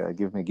 yeah, like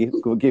gives me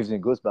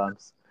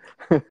goosebumps.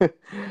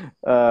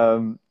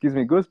 Gives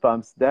me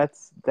goosebumps.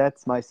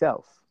 That's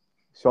myself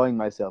showing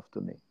myself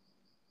to me.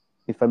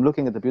 If I'm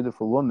looking at a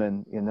beautiful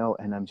woman,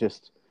 and I'm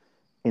just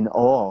in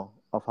awe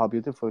of how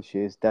beautiful she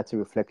is, that's a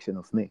reflection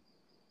of me.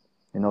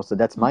 So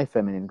that's mm, my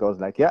feminine goes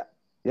like, yeah,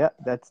 yeah,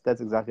 that's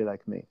exactly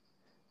like me.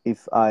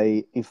 If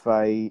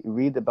I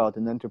read about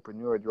an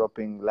entrepreneur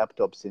dropping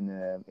laptops in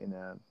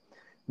a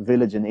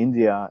village in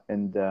India,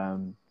 and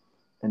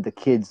the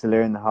kids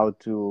learn how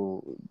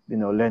to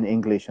learn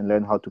English and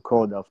learn how to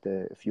code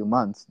after a few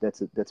months,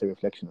 that's a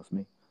reflection of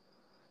me.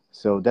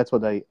 So that's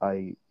what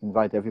I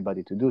invite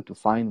everybody to do, to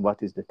find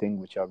what is the thing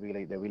which they're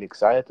really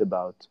excited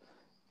about,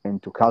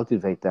 and to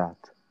cultivate that,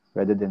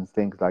 rather than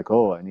think like,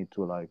 oh, I need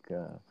to like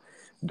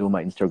do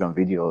my Instagram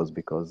videos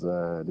because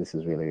this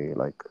is really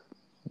like,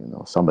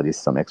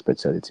 some expert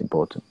said it's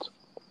important.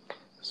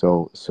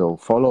 So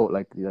follow,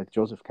 like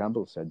Joseph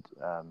Campbell said,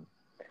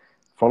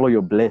 follow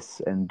your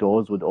bliss, and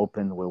doors would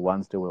open where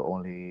once there were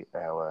only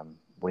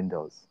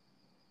windows.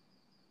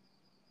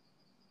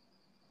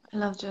 I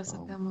love Joseph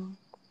So, Campbell.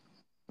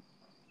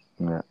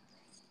 yeah.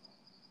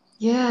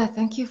 Yeah,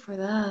 thank you for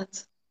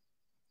that.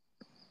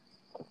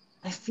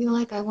 I feel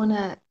like I want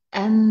to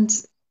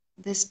end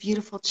this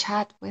beautiful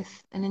chat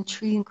with an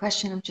intriguing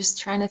question. I'm just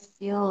trying to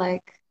feel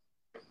like,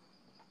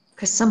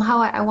 because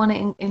somehow I want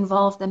to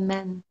involve the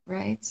men,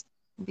 right?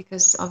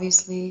 Because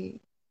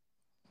obviously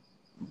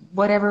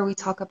whatever we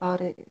talk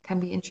about, it can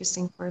be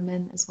interesting for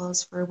men as well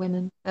as for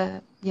women.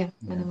 Yeah, men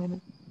Yeah. and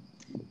women.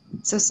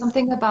 So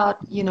something about,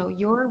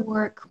 your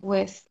work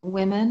with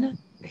women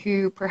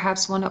who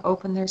perhaps want to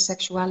open their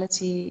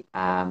sexuality,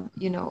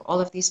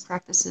 all of these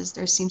practices,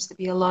 there seems to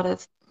be a lot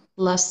of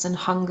lust and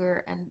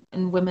hunger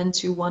and women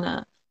to want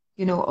to,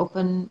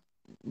 open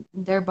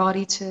their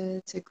body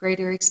to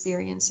greater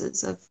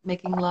experiences of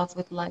making love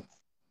with life.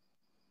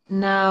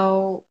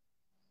 Now,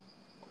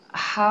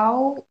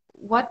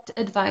 what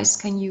advice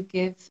can you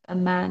give a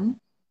man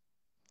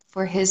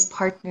for his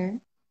partner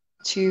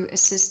to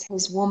assist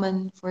his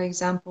woman, for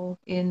example,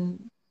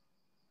 in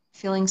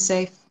feeling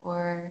safe,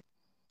 or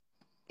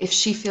if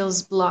she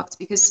feels blocked.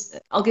 Because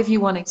I'll give you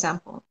one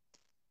example.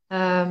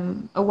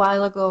 A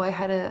while ago, I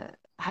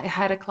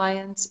had a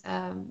client,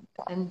 and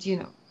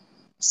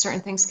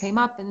certain things came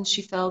up, and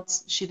she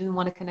felt she didn't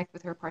want to connect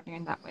with her partner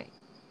in that way.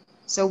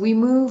 So we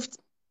moved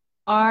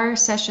our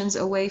sessions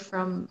away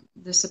from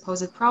the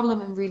supposed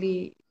problem and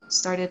really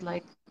started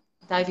like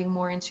diving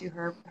more into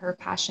her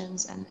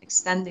passions and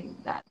extending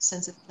that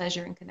sense of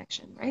pleasure and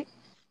connection, right?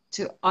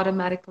 To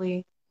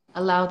automatically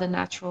allow the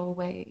natural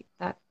way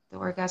that the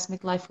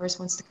orgasmic life force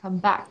wants to come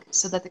back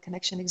so that the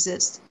connection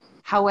exists.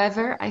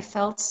 However, I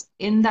felt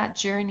in that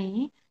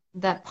journey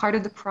that part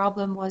of the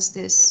problem was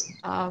this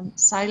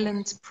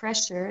silent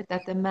pressure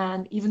that the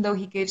man, even though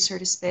he gives her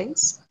the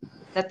space,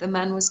 that the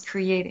man was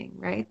creating,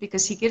 right?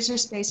 Because he gives her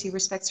space, he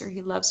respects her,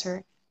 he loves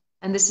her.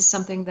 And this is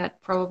something that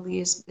probably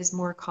is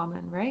more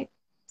common, right?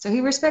 So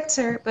he respects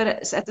her, but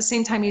at the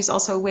same time, he's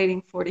also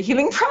waiting for the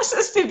healing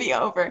process to be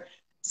over.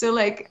 So,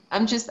 like,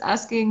 I'm just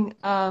asking,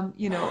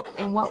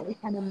 in what way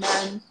can a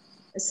man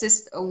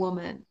assist a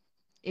woman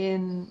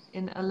in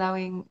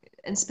allowing,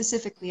 and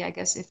specifically, I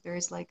guess, if there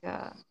is like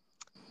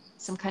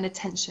some kind of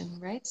tension,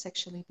 right,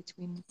 sexually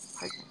between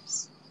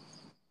partners.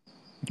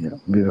 Yeah,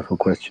 beautiful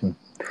question.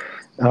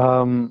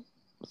 Um,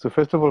 so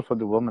first of all, for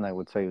the woman, I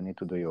would say you need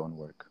to do your own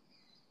work.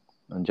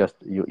 And just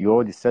you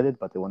already said it,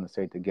 but I want to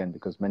say it again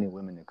because many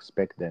women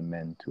expect their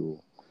men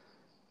to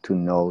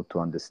know, to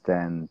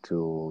understand,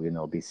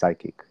 to be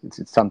psychic.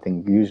 It's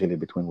something usually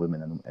between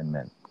women and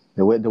men.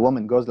 The way the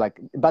woman goes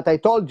like, "But I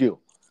told you,"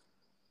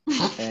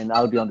 and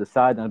I'll be on the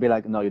side and I'll be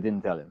like, "No, you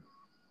didn't tell him.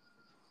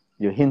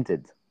 You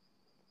hinted.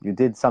 You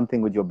did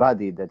something with your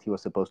body that he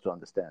was supposed to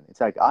understand."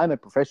 It's like I'm a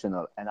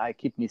professional and I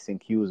keep missing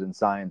cues and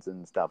signs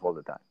and stuff all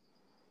the time.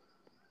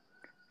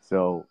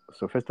 So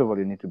first of all,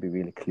 you need to be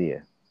really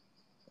clear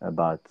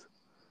about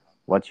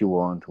what you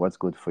want, what's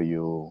good for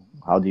you,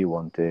 how do you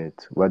want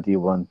it, what do you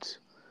want,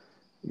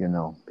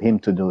 him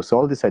to do. So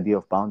all this idea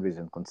of boundaries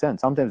and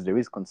consent. Sometimes there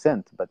is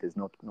consent, but there's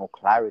no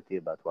clarity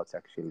about what's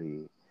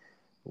actually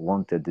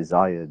wanted,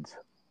 desired.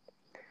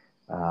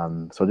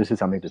 So this is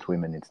something that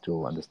women need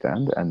to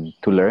understand and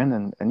to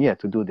learn, and yeah,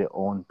 to do their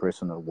own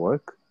personal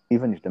work,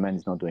 even if the man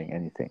is not doing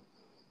anything.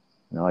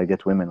 I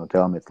get women who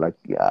tell me it's like,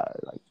 yeah,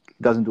 like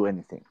he doesn't do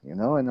anything,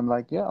 and I'm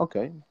like, yeah,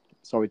 okay,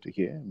 sorry to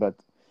hear, but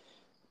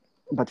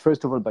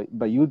first of all,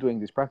 by you doing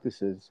these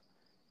practices,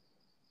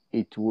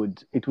 it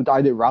would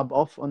either rub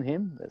off on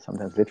him,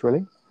 sometimes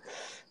literally,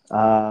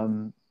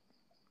 um,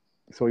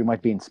 so he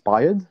might be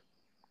inspired,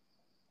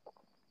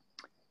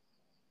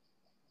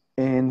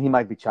 and he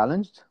might be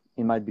challenged.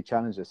 He might be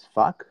challenged as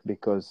fuck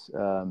because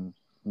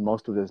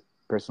most of the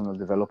personal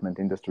development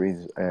industry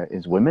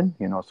is women.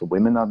 So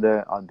women are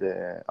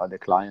the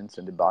clients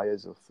and the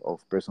buyers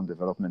of personal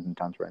development and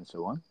tantra and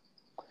so on.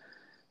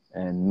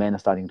 And men are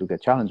starting to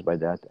get challenged by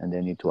that, and they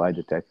need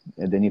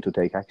to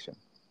take action.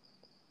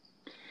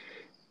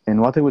 And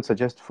what I would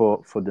suggest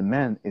for the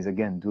men is,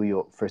 again,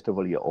 do first of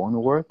all your own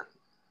work,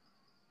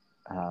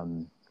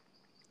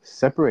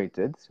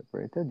 separated,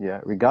 yeah,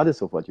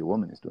 regardless of what your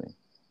woman is doing.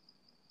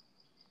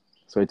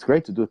 So it's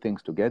great to do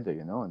things together,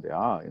 and there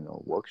are,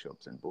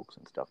 workshops and books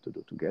and stuff to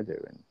do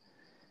together.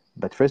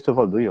 But first of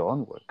all, do your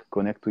own work.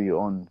 Connect to your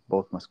own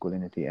both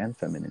masculinity and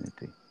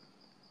femininity.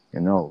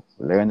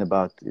 Learn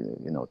about,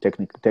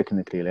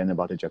 technically learn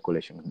about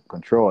ejaculation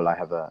control. I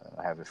have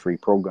a free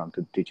program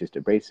to teach us the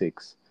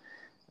basics.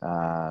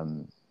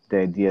 The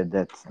idea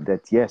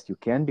that yes, you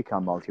can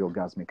become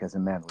multi-orgasmic as a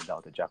man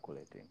without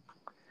ejaculating.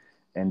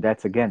 And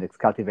that's, again, it's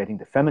cultivating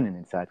the feminine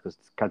inside, because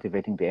it's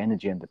cultivating the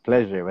energy and the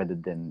pleasure rather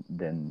than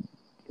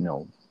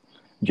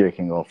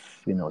jerking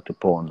off, to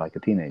porn like a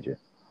teenager.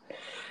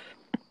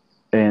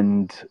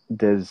 And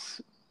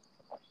there's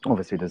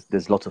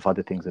lots of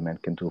other things a man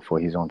can do for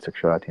his own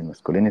sexuality and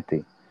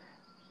masculinity.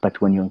 But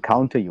when you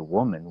encounter your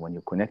woman, when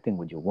you're connecting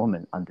with your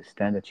woman,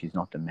 understand that she's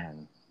not a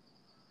man,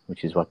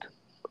 which is what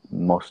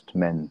most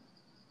men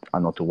are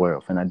not aware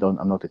of. And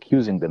I'm not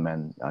accusing the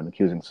men, I'm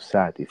accusing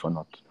society for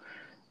not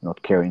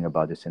caring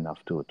about this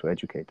enough to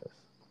educate us.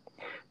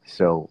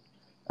 So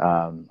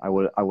I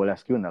will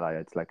ask you, Nalaya,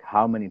 it's like,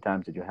 how many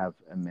times did you have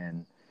a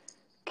man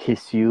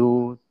kiss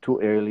you too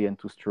early and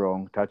too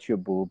strong, touch your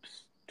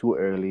boobs too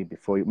early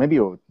before you, maybe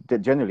you're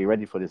generally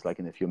ready for this like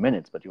in a few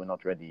minutes, but you're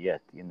not ready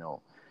yet,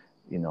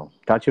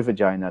 touch your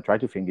vagina, try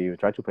to finger you,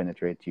 try to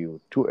penetrate you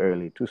too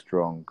early, too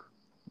strong.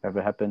 Ever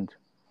happened?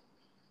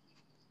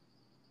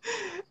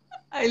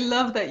 I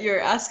love that you're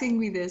asking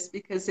me this,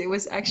 because it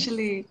was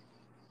actually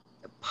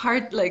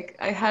part, like,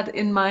 I had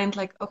in mind,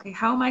 like, okay,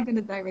 how am I going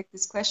to direct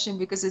this question?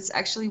 Because it's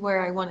actually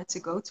where I wanted to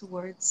go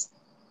towards.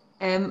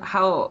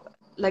 How,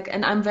 like,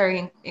 and I'm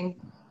very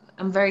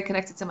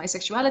connected to my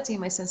sexuality,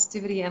 my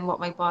sensitivity, and what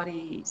my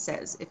body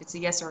says, if it's a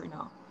yes or a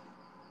no.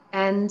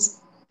 And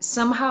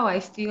somehow I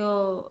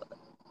feel,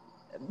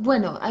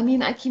 bueno, I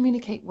mean, I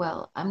communicate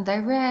well. I'm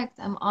direct,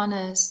 I'm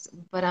honest,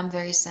 but I'm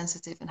very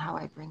sensitive in how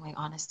I bring my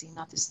honesty,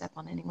 not to step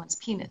on anyone's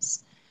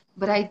penis.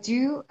 But I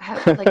do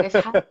have, like, I've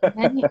had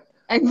many,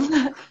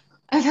 I've,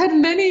 I've had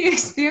many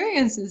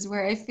experiences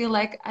where I feel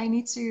like I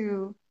need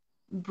to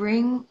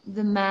bring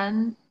the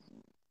man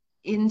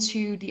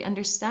into the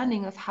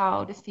understanding of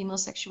how the female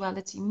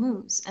sexuality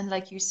moves. And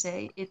like you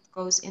say, it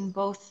goes in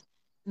both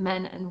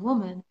men and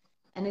women.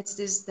 And it's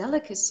this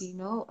delicacy,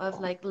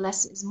 of like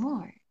less is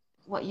more.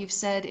 What you've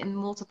said in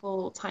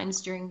multiple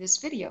times during this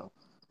video,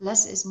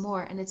 less is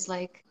more. And it's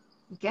like,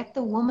 get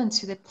the woman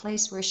to the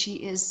place where she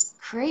is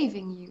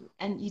craving you.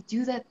 And you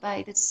do that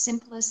by the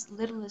simplest,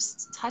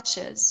 littlest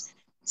touches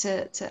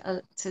to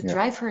Yeah,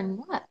 drive her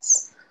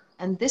nuts.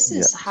 And this yeah.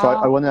 is So I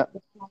how want to.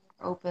 the flower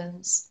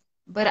opens.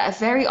 But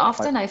very I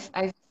often,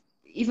 I've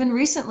even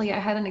recently, I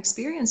had an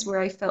experience where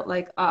I felt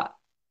like,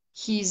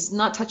 he's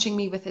not touching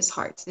me with his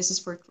heart. This is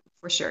for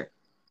sure.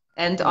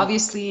 And yeah,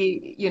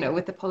 obviously,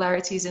 with the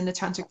polarities in the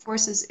tantric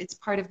forces, it's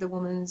part of the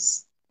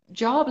woman's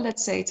job,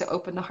 let's say, to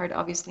open the heart,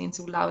 obviously, and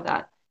to allow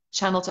that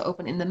channel to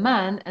open in the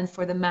man, and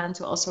for the man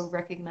to also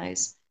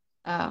recognize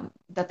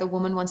that the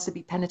woman wants to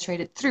be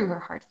penetrated through her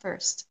heart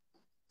first.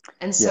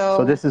 And yeah. So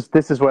so,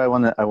 this is where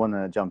I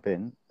wanna jump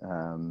in,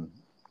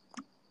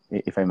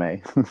 if I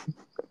may.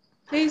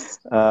 please.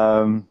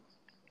 um,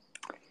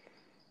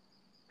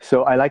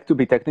 so I like to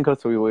be technical.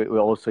 So we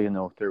also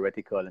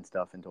theoretical and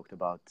stuff, and talked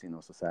about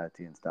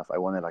society and stuff. I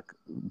want to like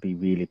be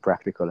really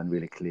practical and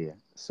really clear.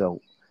 So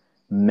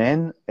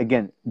men,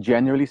 again,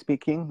 generally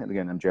speaking, and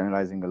again I'm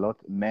generalizing a lot,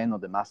 men or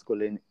the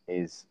masculine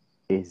is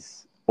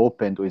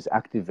opened or is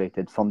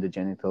activated from the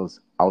genitals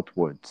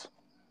outwards.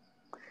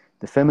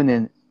 The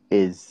feminine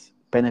is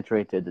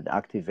penetrated and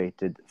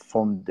activated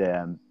from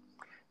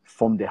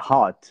the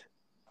heart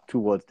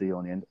towards the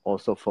yoni, and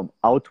also from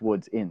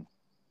outwards in.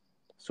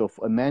 So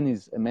a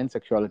man's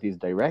sexuality is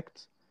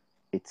direct,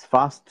 it's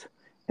fast,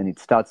 and it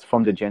starts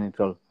from the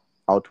genital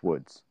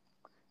outwards.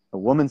 A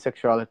woman's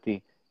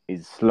sexuality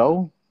is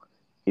slow,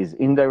 is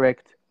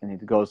indirect, and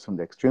it goes from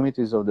the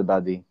extremities of the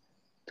body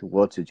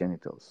towards the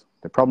genitals.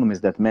 The problem is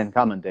that men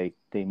come and they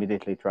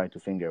immediately try to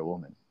finger a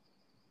woman.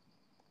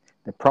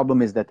 The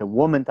problem is that a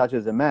woman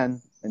touches a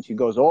man and she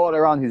goes all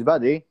around his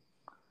body,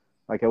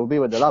 like I will be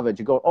with the lover,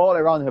 she go all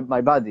around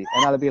my body,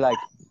 and I'll be like,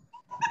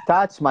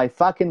 touch my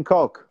fucking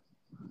cock.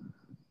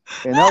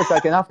 It's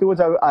like, and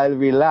afterwards I'll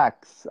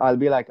relax. I'll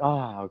be like,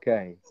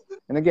 okay.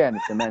 And again,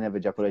 if the men have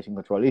ejaculation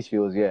control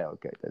issues, yeah,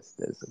 okay,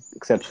 there's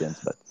exceptions,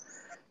 but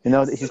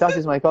if she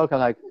touches my cock,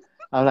 I'm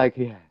like,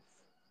 yes.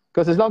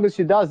 Because as long as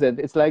she does it,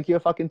 it's like you're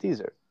a fucking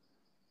teaser.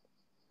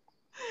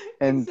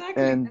 And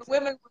Exactly. and And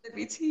women want to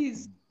be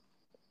teased.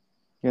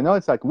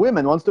 it's like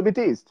women wants to be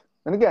teased.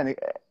 And again,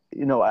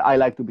 I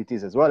like to be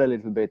teased as well a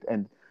little bit.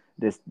 And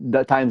there's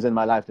the times in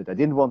my life that I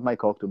didn't want my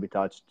cock to be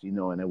touched,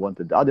 and I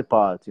wanted the other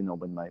parts,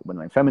 when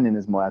my feminine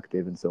is more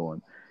active and so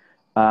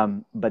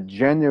on. But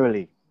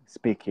generally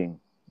speaking,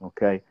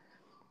 okay,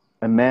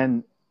 a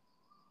man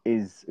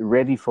is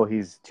ready for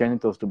his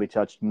genitals to be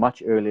touched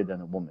much earlier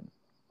than a woman.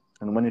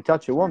 And when you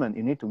touch a woman,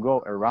 you need to go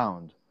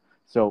around.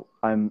 So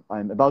I'm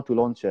about to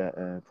launch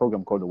a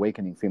program called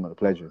Awakening Female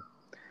Pleasure,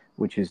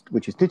 which is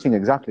teaching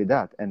exactly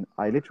that. And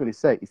I literally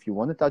say, if you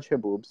want to touch her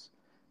boobs,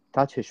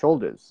 touch her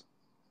shoulders,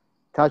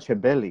 touch her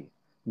belly,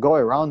 go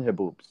around her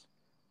boobs.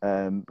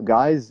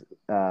 Guys,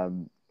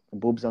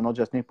 boobs are not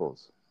just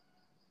nipples,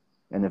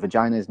 and the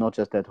vagina is not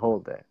just that hole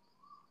there.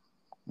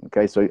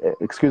 Okay, so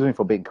excuse me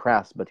for being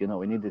crass, but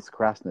we need this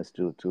crassness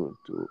to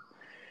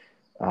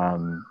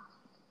um,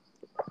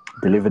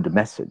 deliver the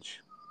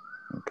message.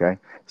 Okay,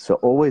 so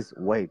always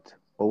wait,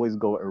 always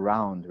go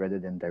around rather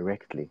than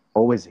directly.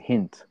 Always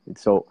hint.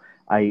 So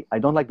I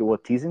don't like the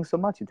word teasing so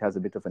much. It has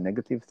a bit of a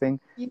negative thing.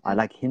 I Yeah.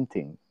 like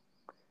hinting.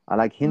 I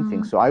like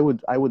hinting. So I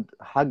would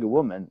hug a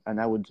woman, and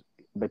I would,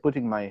 by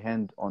putting my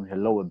hand on her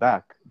lower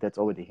back, that's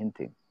already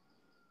hinting.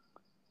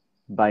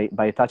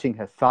 By touching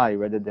her thigh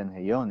rather than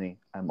her yoni,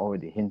 I'm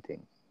already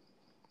hinting.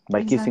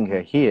 By kissing her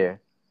Exactly.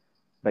 here,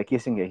 by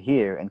kissing her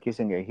here and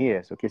kissing her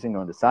here, so kissing her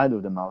on the side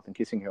of the mouth and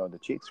kissing her on the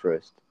cheeks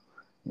first.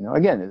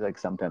 Again, it's like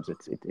sometimes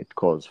it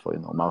calls for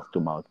mouth to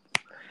mouth,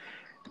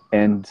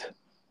 and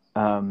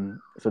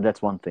so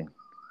that's one thing,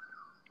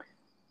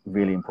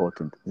 really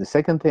important. The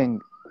second thing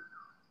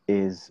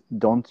is,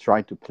 don't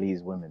try to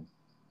please women.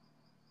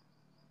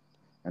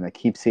 And I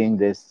keep seeing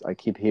this, I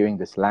keep hearing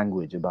this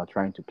language about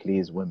trying to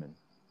please women.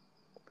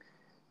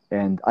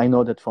 And I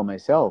know that for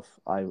myself,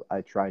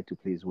 I try to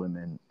please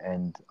women,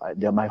 and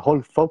my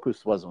whole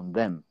focus was on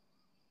them.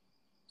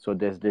 So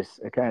there's this,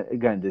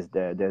 again, there's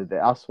the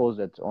assholes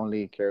that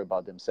only care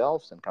about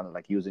themselves and kind of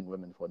like using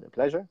women for their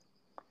pleasure.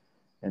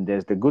 And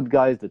there's the good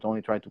guys that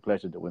only try to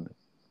pleasure the women.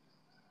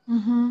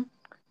 Mm-hmm.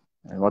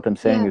 And what I'm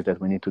saying Yeah, is that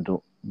we need to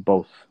do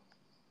both.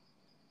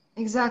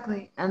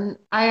 exactly. And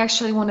I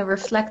actually want to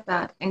reflect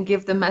that and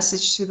give the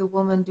message to the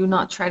woman, do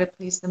not try to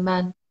please the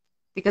men.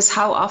 Because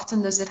how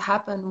often does it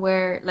happen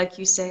where, like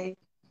you say,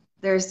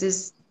 there's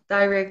this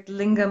direct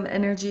lingam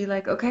energy,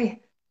 like,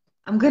 okay,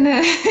 I'm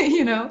gonna,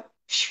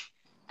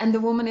 and the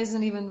woman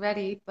isn't even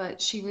ready, but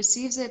she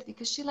receives it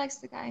because she likes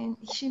the guy and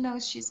she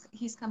knows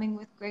he's coming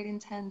with great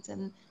intent,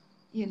 and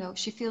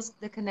she feels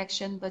the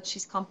connection, but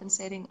she's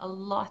compensating a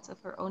lot of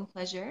her own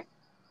pleasure.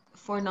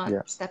 for not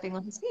Yeah. stepping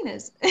on his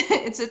penis.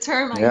 It's a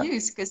term I Yeah.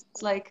 use because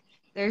it's like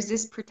there's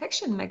this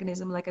protection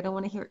mechanism. Like I don't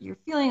want to hurt your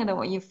feeling. I don't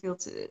want you to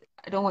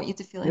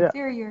feel Yeah.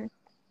 inferior.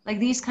 Like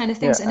these kind of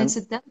Yeah. things. And And it's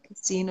a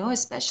delicacy, you know,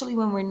 especially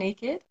when we're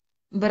naked.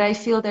 But I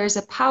feel there's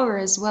a power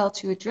as well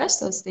to address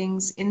those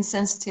things in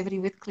sensitivity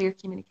with clear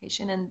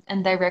communication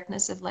and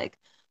directness of like,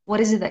 what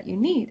is it that you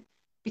need?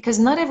 Because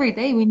not every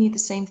day we need the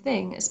same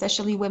thing,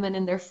 especially women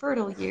in their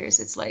fertile years.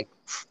 It's like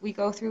we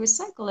go through a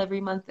cycle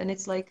every month, and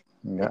it's like,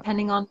 yeah.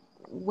 depending on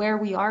where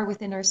we are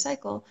within our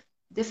cycle,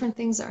 different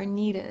things are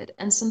needed.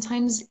 And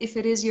sometimes if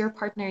it is your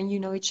partner and you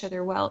know each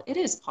other well, it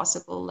is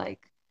possible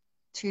like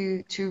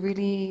to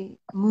really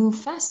move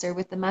faster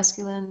with the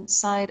masculine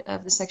side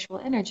of the sexual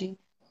energy.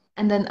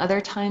 And then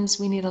other times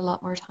we need a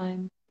lot more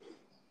time.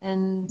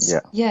 And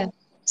Yeah. yeah,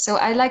 so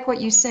I like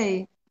what you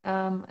say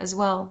as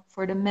well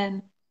for the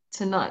men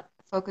to not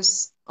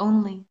focus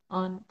only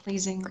on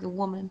pleasing the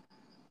woman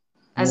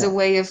as a Yeah.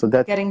 way of So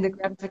that, getting the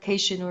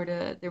gratification or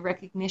the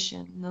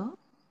recognition, no?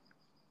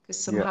 Because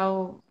yeah.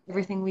 somehow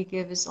everything we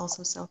give is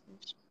also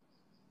selfish.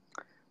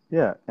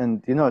 Yeah.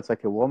 And you know, it's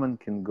like a woman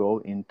can go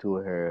into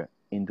her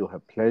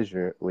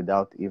pleasure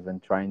without even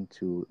trying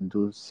to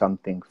do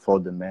something for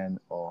the man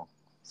or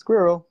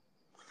squirrel.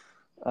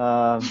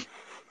 Um,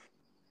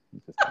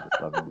 I'm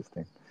just loving this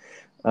thing.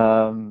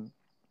 Um,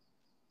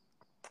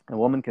 a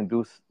woman can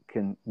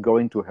go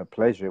into her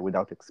pleasure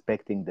without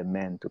expecting the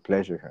man to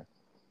pleasure her.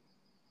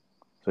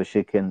 So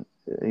she can,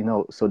 you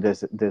know, so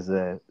there's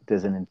an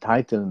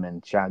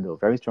entitlement shadow,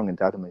 very strong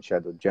entitlement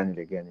shadow,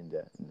 generally again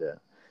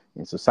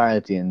in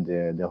society and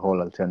the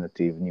whole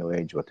alternative new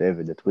age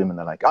whatever, that women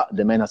are like,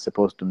 the men are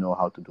supposed to know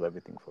how to do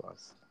everything for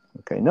us.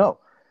 Okay, no.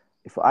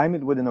 If I'm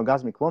with an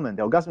orgasmic woman,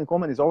 the orgasmic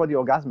woman is already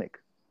orgasmic.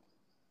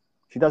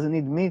 She doesn't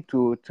need me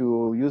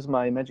to use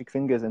my magic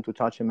fingers and to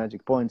touch her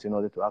magic points in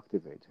order to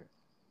activate her.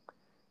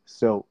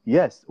 So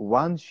yes,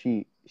 once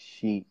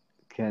she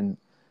can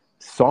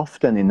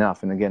soften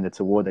enough, and again, that's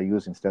a word I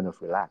use instead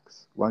of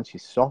relax. Once she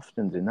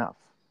softens enough,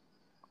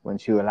 when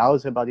she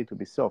allows her body to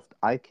be soft,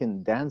 I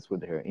can dance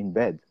with her in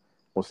bed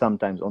or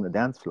sometimes on the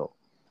dance floor,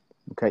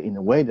 okay, in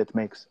a way that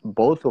makes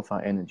both of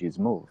our energies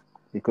move,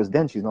 because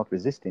then she's not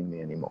resisting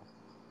me anymore.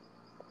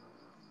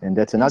 And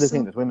that's Yeah, another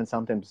thing so that women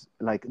sometimes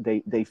like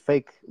they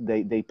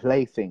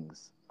play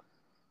things.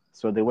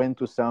 So they went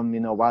to some, you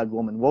know, wild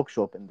woman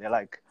workshop and they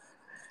like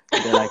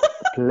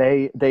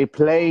play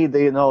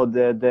the, you know,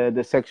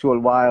 the sexual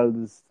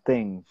wild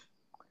thing.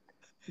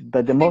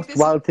 But the I think most this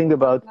is wild thing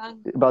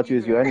Kopangang about you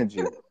is your fever.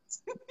 energy.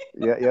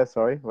 Yeah, yeah,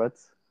 sorry, what?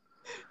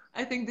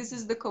 I think this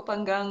is the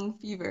Kopangang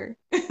fever.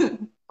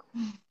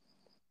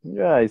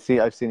 Yeah,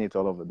 I've seen it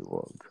all over the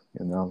world,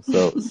 you know.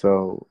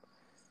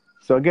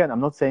 So again, I'm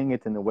not saying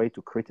it in a way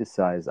to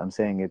criticize. I'm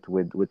saying it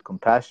with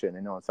compassion,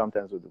 you know.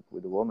 Sometimes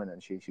with a woman,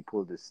 and she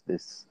pulled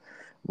this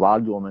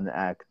wild woman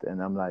act,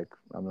 and I'm like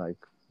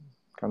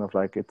kind of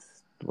like,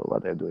 it's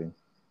what they're doing,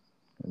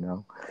 you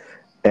know.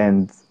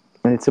 And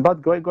it's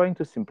about going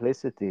to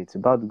simplicity. It's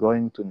about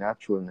going to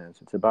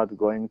naturalness. It's about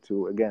going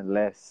to, again,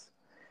 less.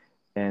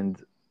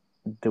 And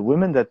the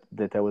women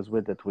that I was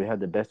with, that we had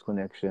the best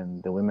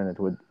connection, the women that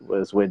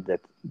was with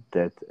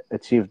that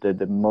achieved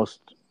the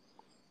most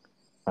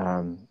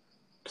um,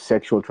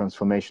 sexual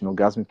transformation,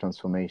 orgasmic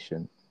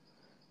transformation,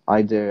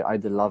 either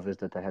lovers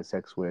that I had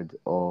sex with,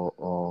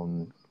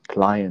 or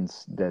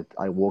clients that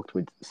I worked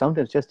with,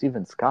 sometimes just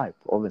even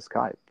over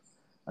Skype,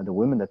 are the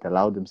women that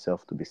allow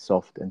themselves to be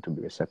soft and to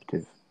be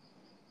receptive.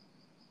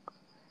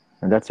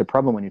 And that's a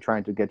problem when you're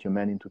trying to get your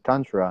man into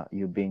Tantra,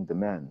 you being the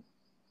man,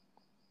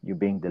 you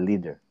being the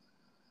leader.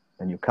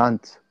 And you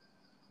can't,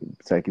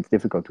 it's like it's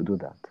difficult to do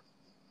that.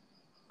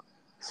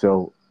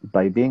 So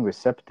by being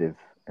receptive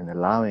and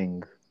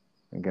allowing,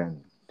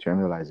 again,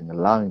 generalizing,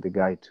 allowing the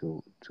guy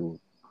to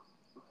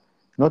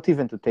not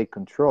even to take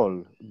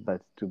control,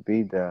 but to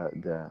be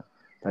the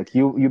like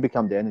you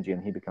become the energy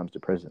and he becomes the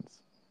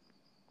presence.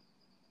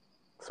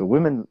 So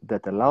women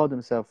that allow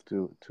themselves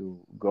to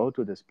go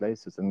to these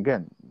places, and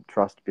again,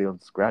 trust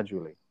builds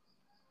gradually.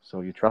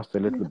 So you trust a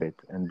little bit,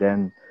 and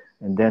then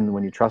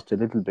when you trust a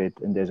little bit,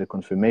 and there's a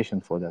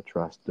confirmation for that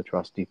trust, the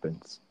trust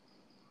deepens.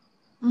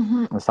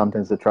 Hmm. And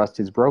sometimes the trust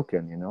is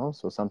broken, you know.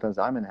 So sometimes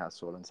I'm an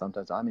asshole, and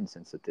sometimes I'm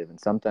insensitive, and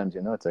sometimes,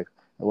 you know, it's like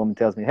a woman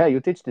tells me, "Hey, you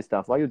teach this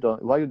stuff. Why you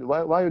don't? Why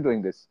are you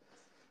doing this?"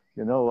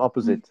 You know,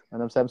 opposite.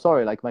 And I'm saying, "I'm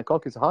sorry. Like my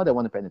cock is hard. I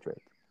want to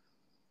penetrate."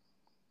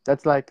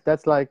 That's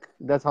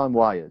how I'm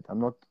wired. I'm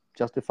not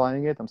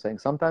justifying it. I'm saying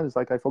sometimes it's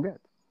like I forget,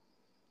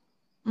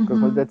 because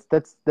well, Hmm.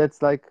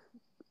 that's like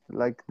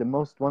the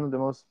most one of the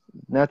most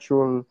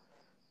natural.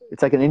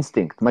 It's like an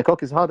instinct. My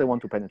cock is hard. I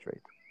want to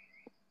penetrate.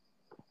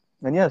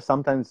 And yes,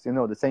 sometimes, you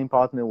know, the same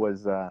partner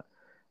was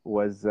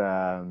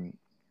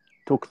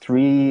took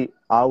 3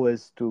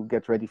 hours to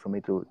get ready for me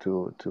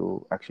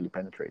to actually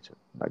penetrate her.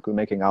 Like we're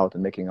making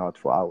out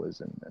for hours,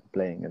 and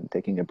playing and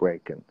taking a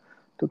break, and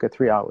took her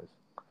 3 hours.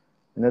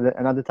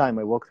 Another time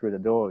I walked through the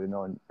door, you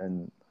know,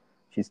 and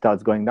she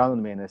starts going down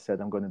on me, and I said,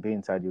 "I'm going to be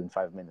inside you in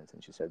 5 minutes,"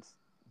 and she said,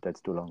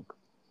 "That's too long."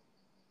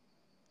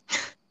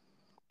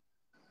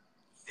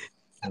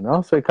 You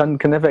know, so you can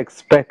never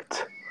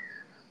expect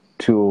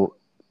to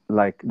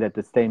like that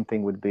the same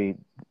thing would be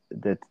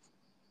that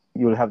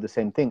you'll have the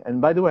same thing.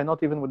 And by the way,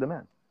 not even with the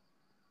man.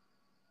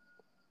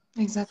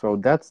 So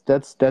Exactly.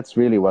 that's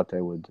really what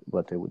I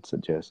would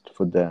suggest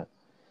for the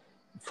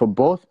for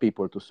both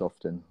people to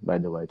soften. By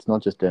the way, it's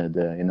not just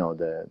the you know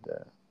the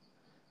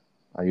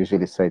I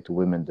usually say to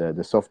women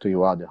the softer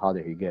you are, the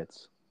harder he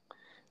gets.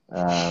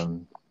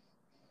 Um,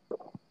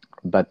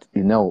 but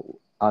you know,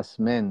 us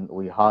men,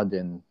 we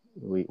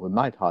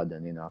might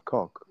harden in our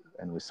cock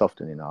and we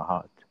soften in our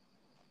heart,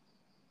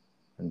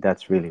 and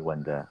that's really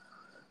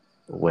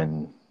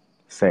when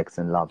sex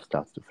and love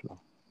starts to flow.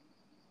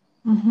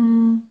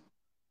 Mm-hmm.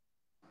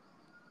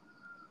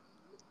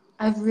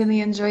 I've really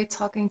enjoyed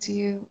talking to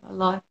you a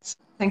lot.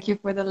 Thank you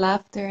for the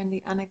laughter and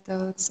the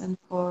anecdotes and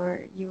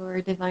for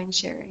your divine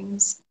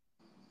sharings.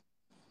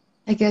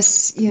 I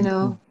guess,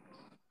 the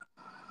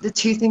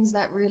two things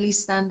that really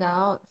stand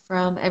out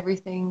from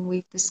everything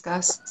we've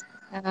discussed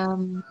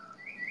um,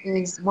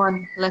 is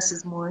one, less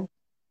is more.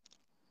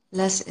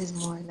 Less is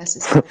more, less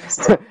is more, less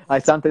is more. I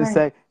Less is sometimes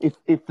more. say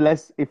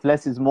if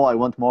less is more, I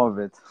want more of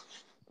it.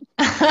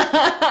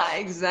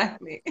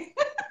 Exactly.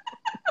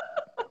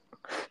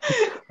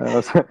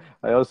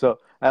 I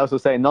also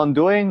say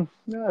non-doing.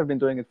 Yeah, I've been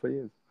doing it for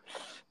years.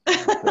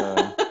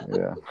 But,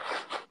 yeah.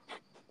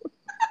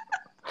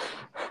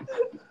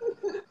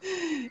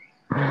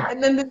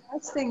 And then the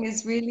last thing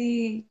is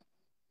really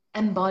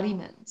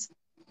embodiment.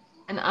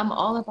 And I'm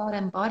all about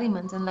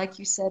embodiment. And like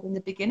you said in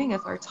the beginning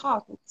of our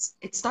talk,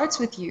 it starts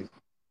with you.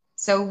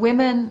 So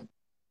women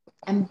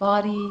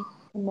embody,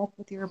 connect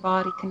with your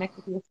body, connect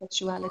with your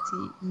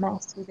sexuality,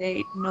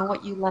 masturbate, know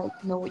what you like,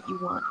 know what you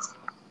want.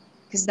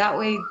 Because that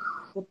way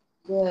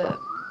the the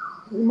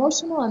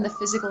emotional and the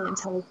physical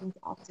intelligence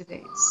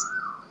activates.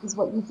 Is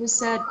what you just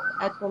said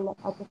at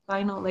the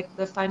final, like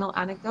the final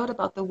anecdote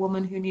about the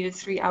woman who needed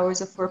 3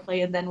 hours of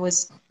foreplay and then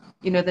was,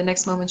 the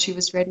next moment she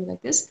was ready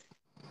like this.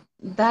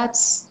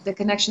 That's the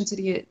connection to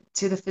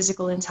the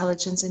physical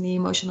intelligence and the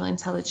emotional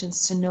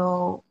intelligence to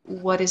know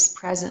what is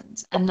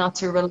present and not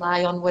to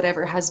rely on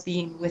whatever has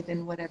been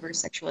within whatever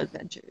sexual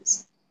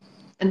adventures.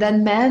 And then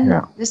Yeah.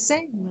 men, the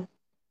same.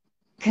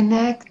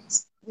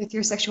 Connect with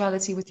your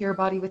sexuality, with your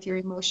body, with your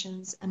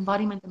emotions,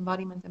 embodiment,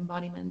 embodiment,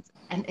 embodiment,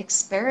 and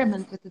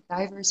experiment with the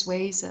diverse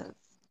ways of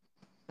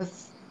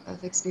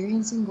of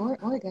experiencing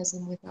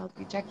orgasm without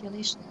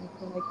ejaculation. I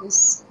feel like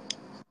this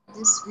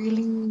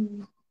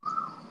really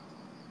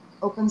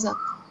opens up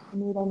a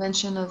new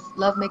dimension of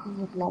love making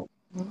with love,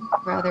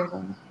 rather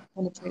than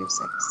penetrative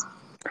sex.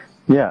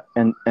 Yeah,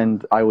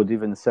 and I would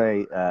even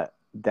say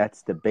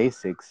that's the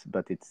basics,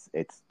 but it's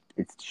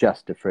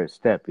just the first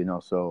step, you know.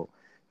 So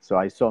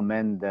I saw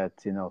men that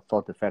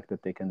thought the fact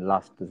that they can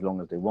last as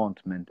long as they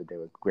want meant that they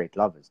were great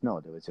lovers. No,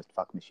 they were just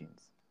fuck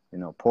machines. You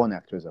know, porn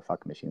actors are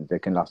fuck machines. They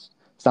can last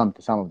some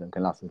of them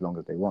can last as long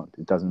as they want.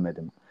 It doesn't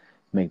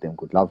make them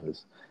good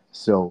lovers.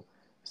 So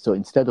so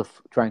instead of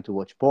trying to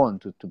watch porn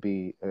to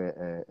be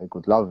a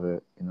good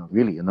lover,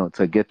 really,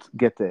 to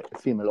get a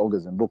female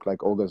orgasm book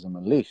like Orgasm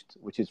Unleashed,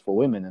 which is for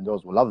women and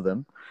those who love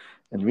them,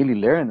 and really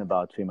learn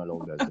about female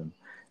orgasm.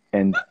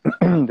 And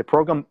the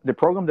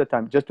program that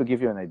I'm just to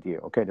give you an idea,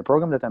 okay, the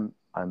program that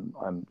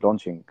I'm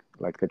launching,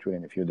 like literally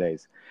in a few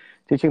days,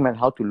 teaching men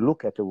how to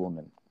look at a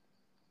woman.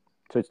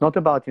 So it's not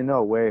about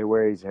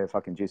where is her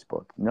fucking G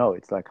spot. No,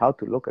 it's like how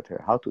to look at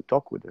her, how to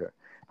talk with her,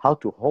 how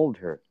to hold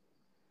her,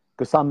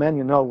 because some men,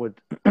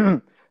 would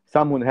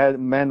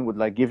men would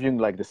like give you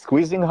like the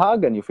squeezing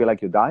hug, and you feel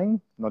like you're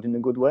dying, not in a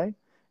good way,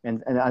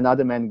 and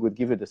another man would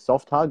give you the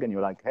soft hug, and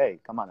you're like, hey,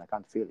 come on, I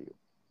can't feel you.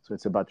 So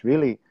it's about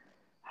really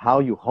how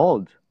you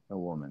hold a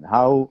woman,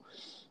 how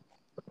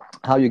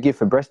you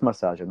give a breast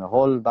massage and a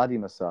whole body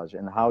massage,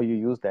 and how you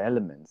use the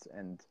elements,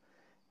 and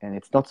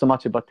it's not so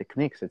much about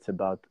techniques; it's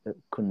about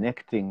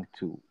connecting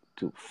to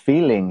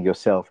feeling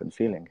yourself and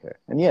feeling her.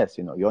 And yes,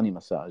 yoni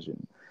massage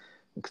and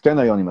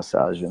external yoni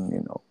massage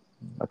and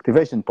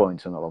activation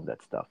points and all of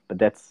that stuff. But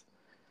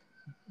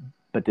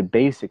the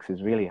basics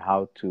is really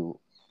how to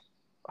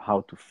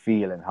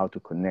feel and how to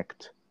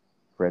connect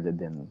rather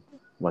than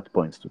what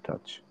points to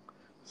touch.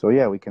 So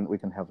yeah, we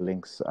can have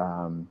links,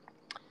 and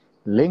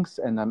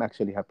I'm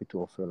actually happy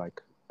to offer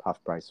like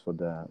half price for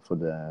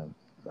the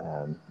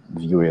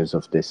viewers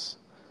of this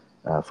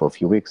for a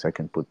few weeks. I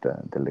can put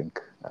the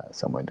link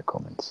somewhere in the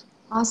comments.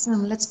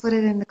 Awesome. Let's put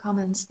it in the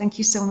comments. Thank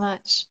you so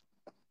much.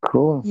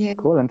 Cool, Yeah.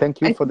 cool, and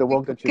thank you I for think the we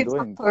work that you're could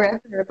talk doing.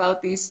 forever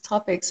about these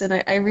topics, and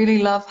I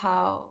really love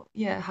how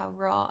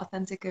raw,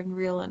 authentic, and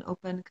real and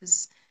open,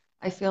 because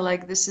I feel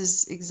like this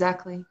is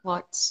exactly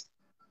what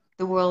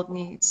the world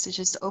needs to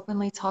just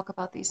openly talk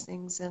about these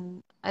things.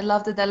 And I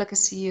love the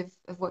delicacy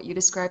of what you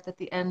described at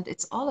the end.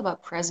 It's all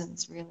about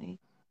presence, really.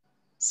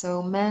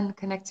 So men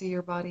connect to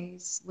your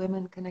bodies,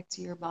 women connect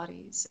to your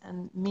bodies,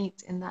 and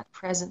meet in that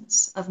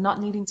presence of not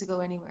needing to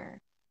go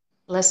anywhere.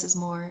 Less is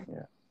more,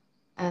 Yeah.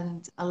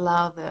 and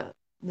allow the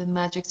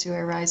magic to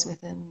arise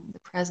within the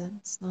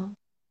presence, no?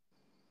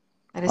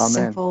 That is Amen.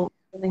 simple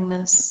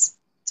willingness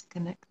to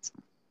connect.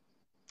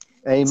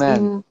 It's Amen.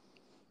 been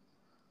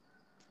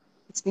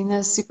It's been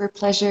a super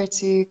pleasure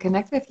to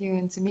connect with you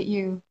and to meet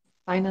you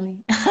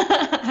finally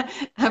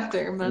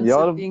after months of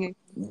Your being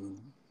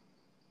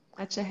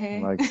at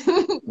Chahay. like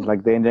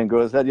like the Indian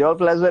girl said, your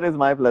pleasure is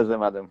my pleasure,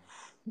 madam.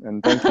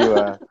 And thank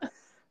you.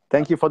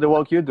 Thank you for the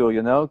work you do,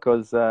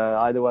 because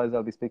otherwise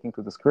I'll be speaking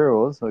to the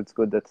squirrels. So it's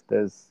good that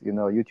there's,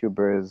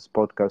 YouTubers,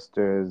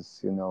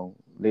 podcasters,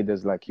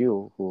 leaders like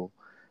you who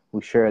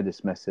share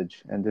this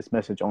message. And this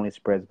message only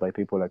spreads by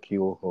people like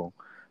you who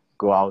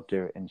go out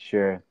there and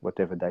share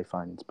whatever they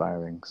find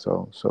inspiring.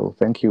 So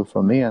thank you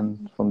from me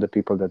and from the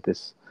people that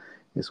this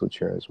would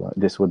share as well.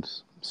 This would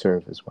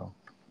serve as well.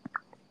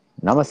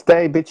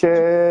 Namaste,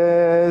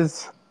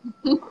 bitches.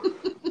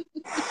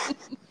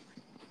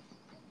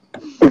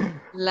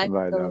 Let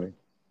Bye, go. darling.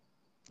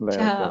 Leo,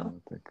 Ciao.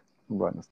 buenas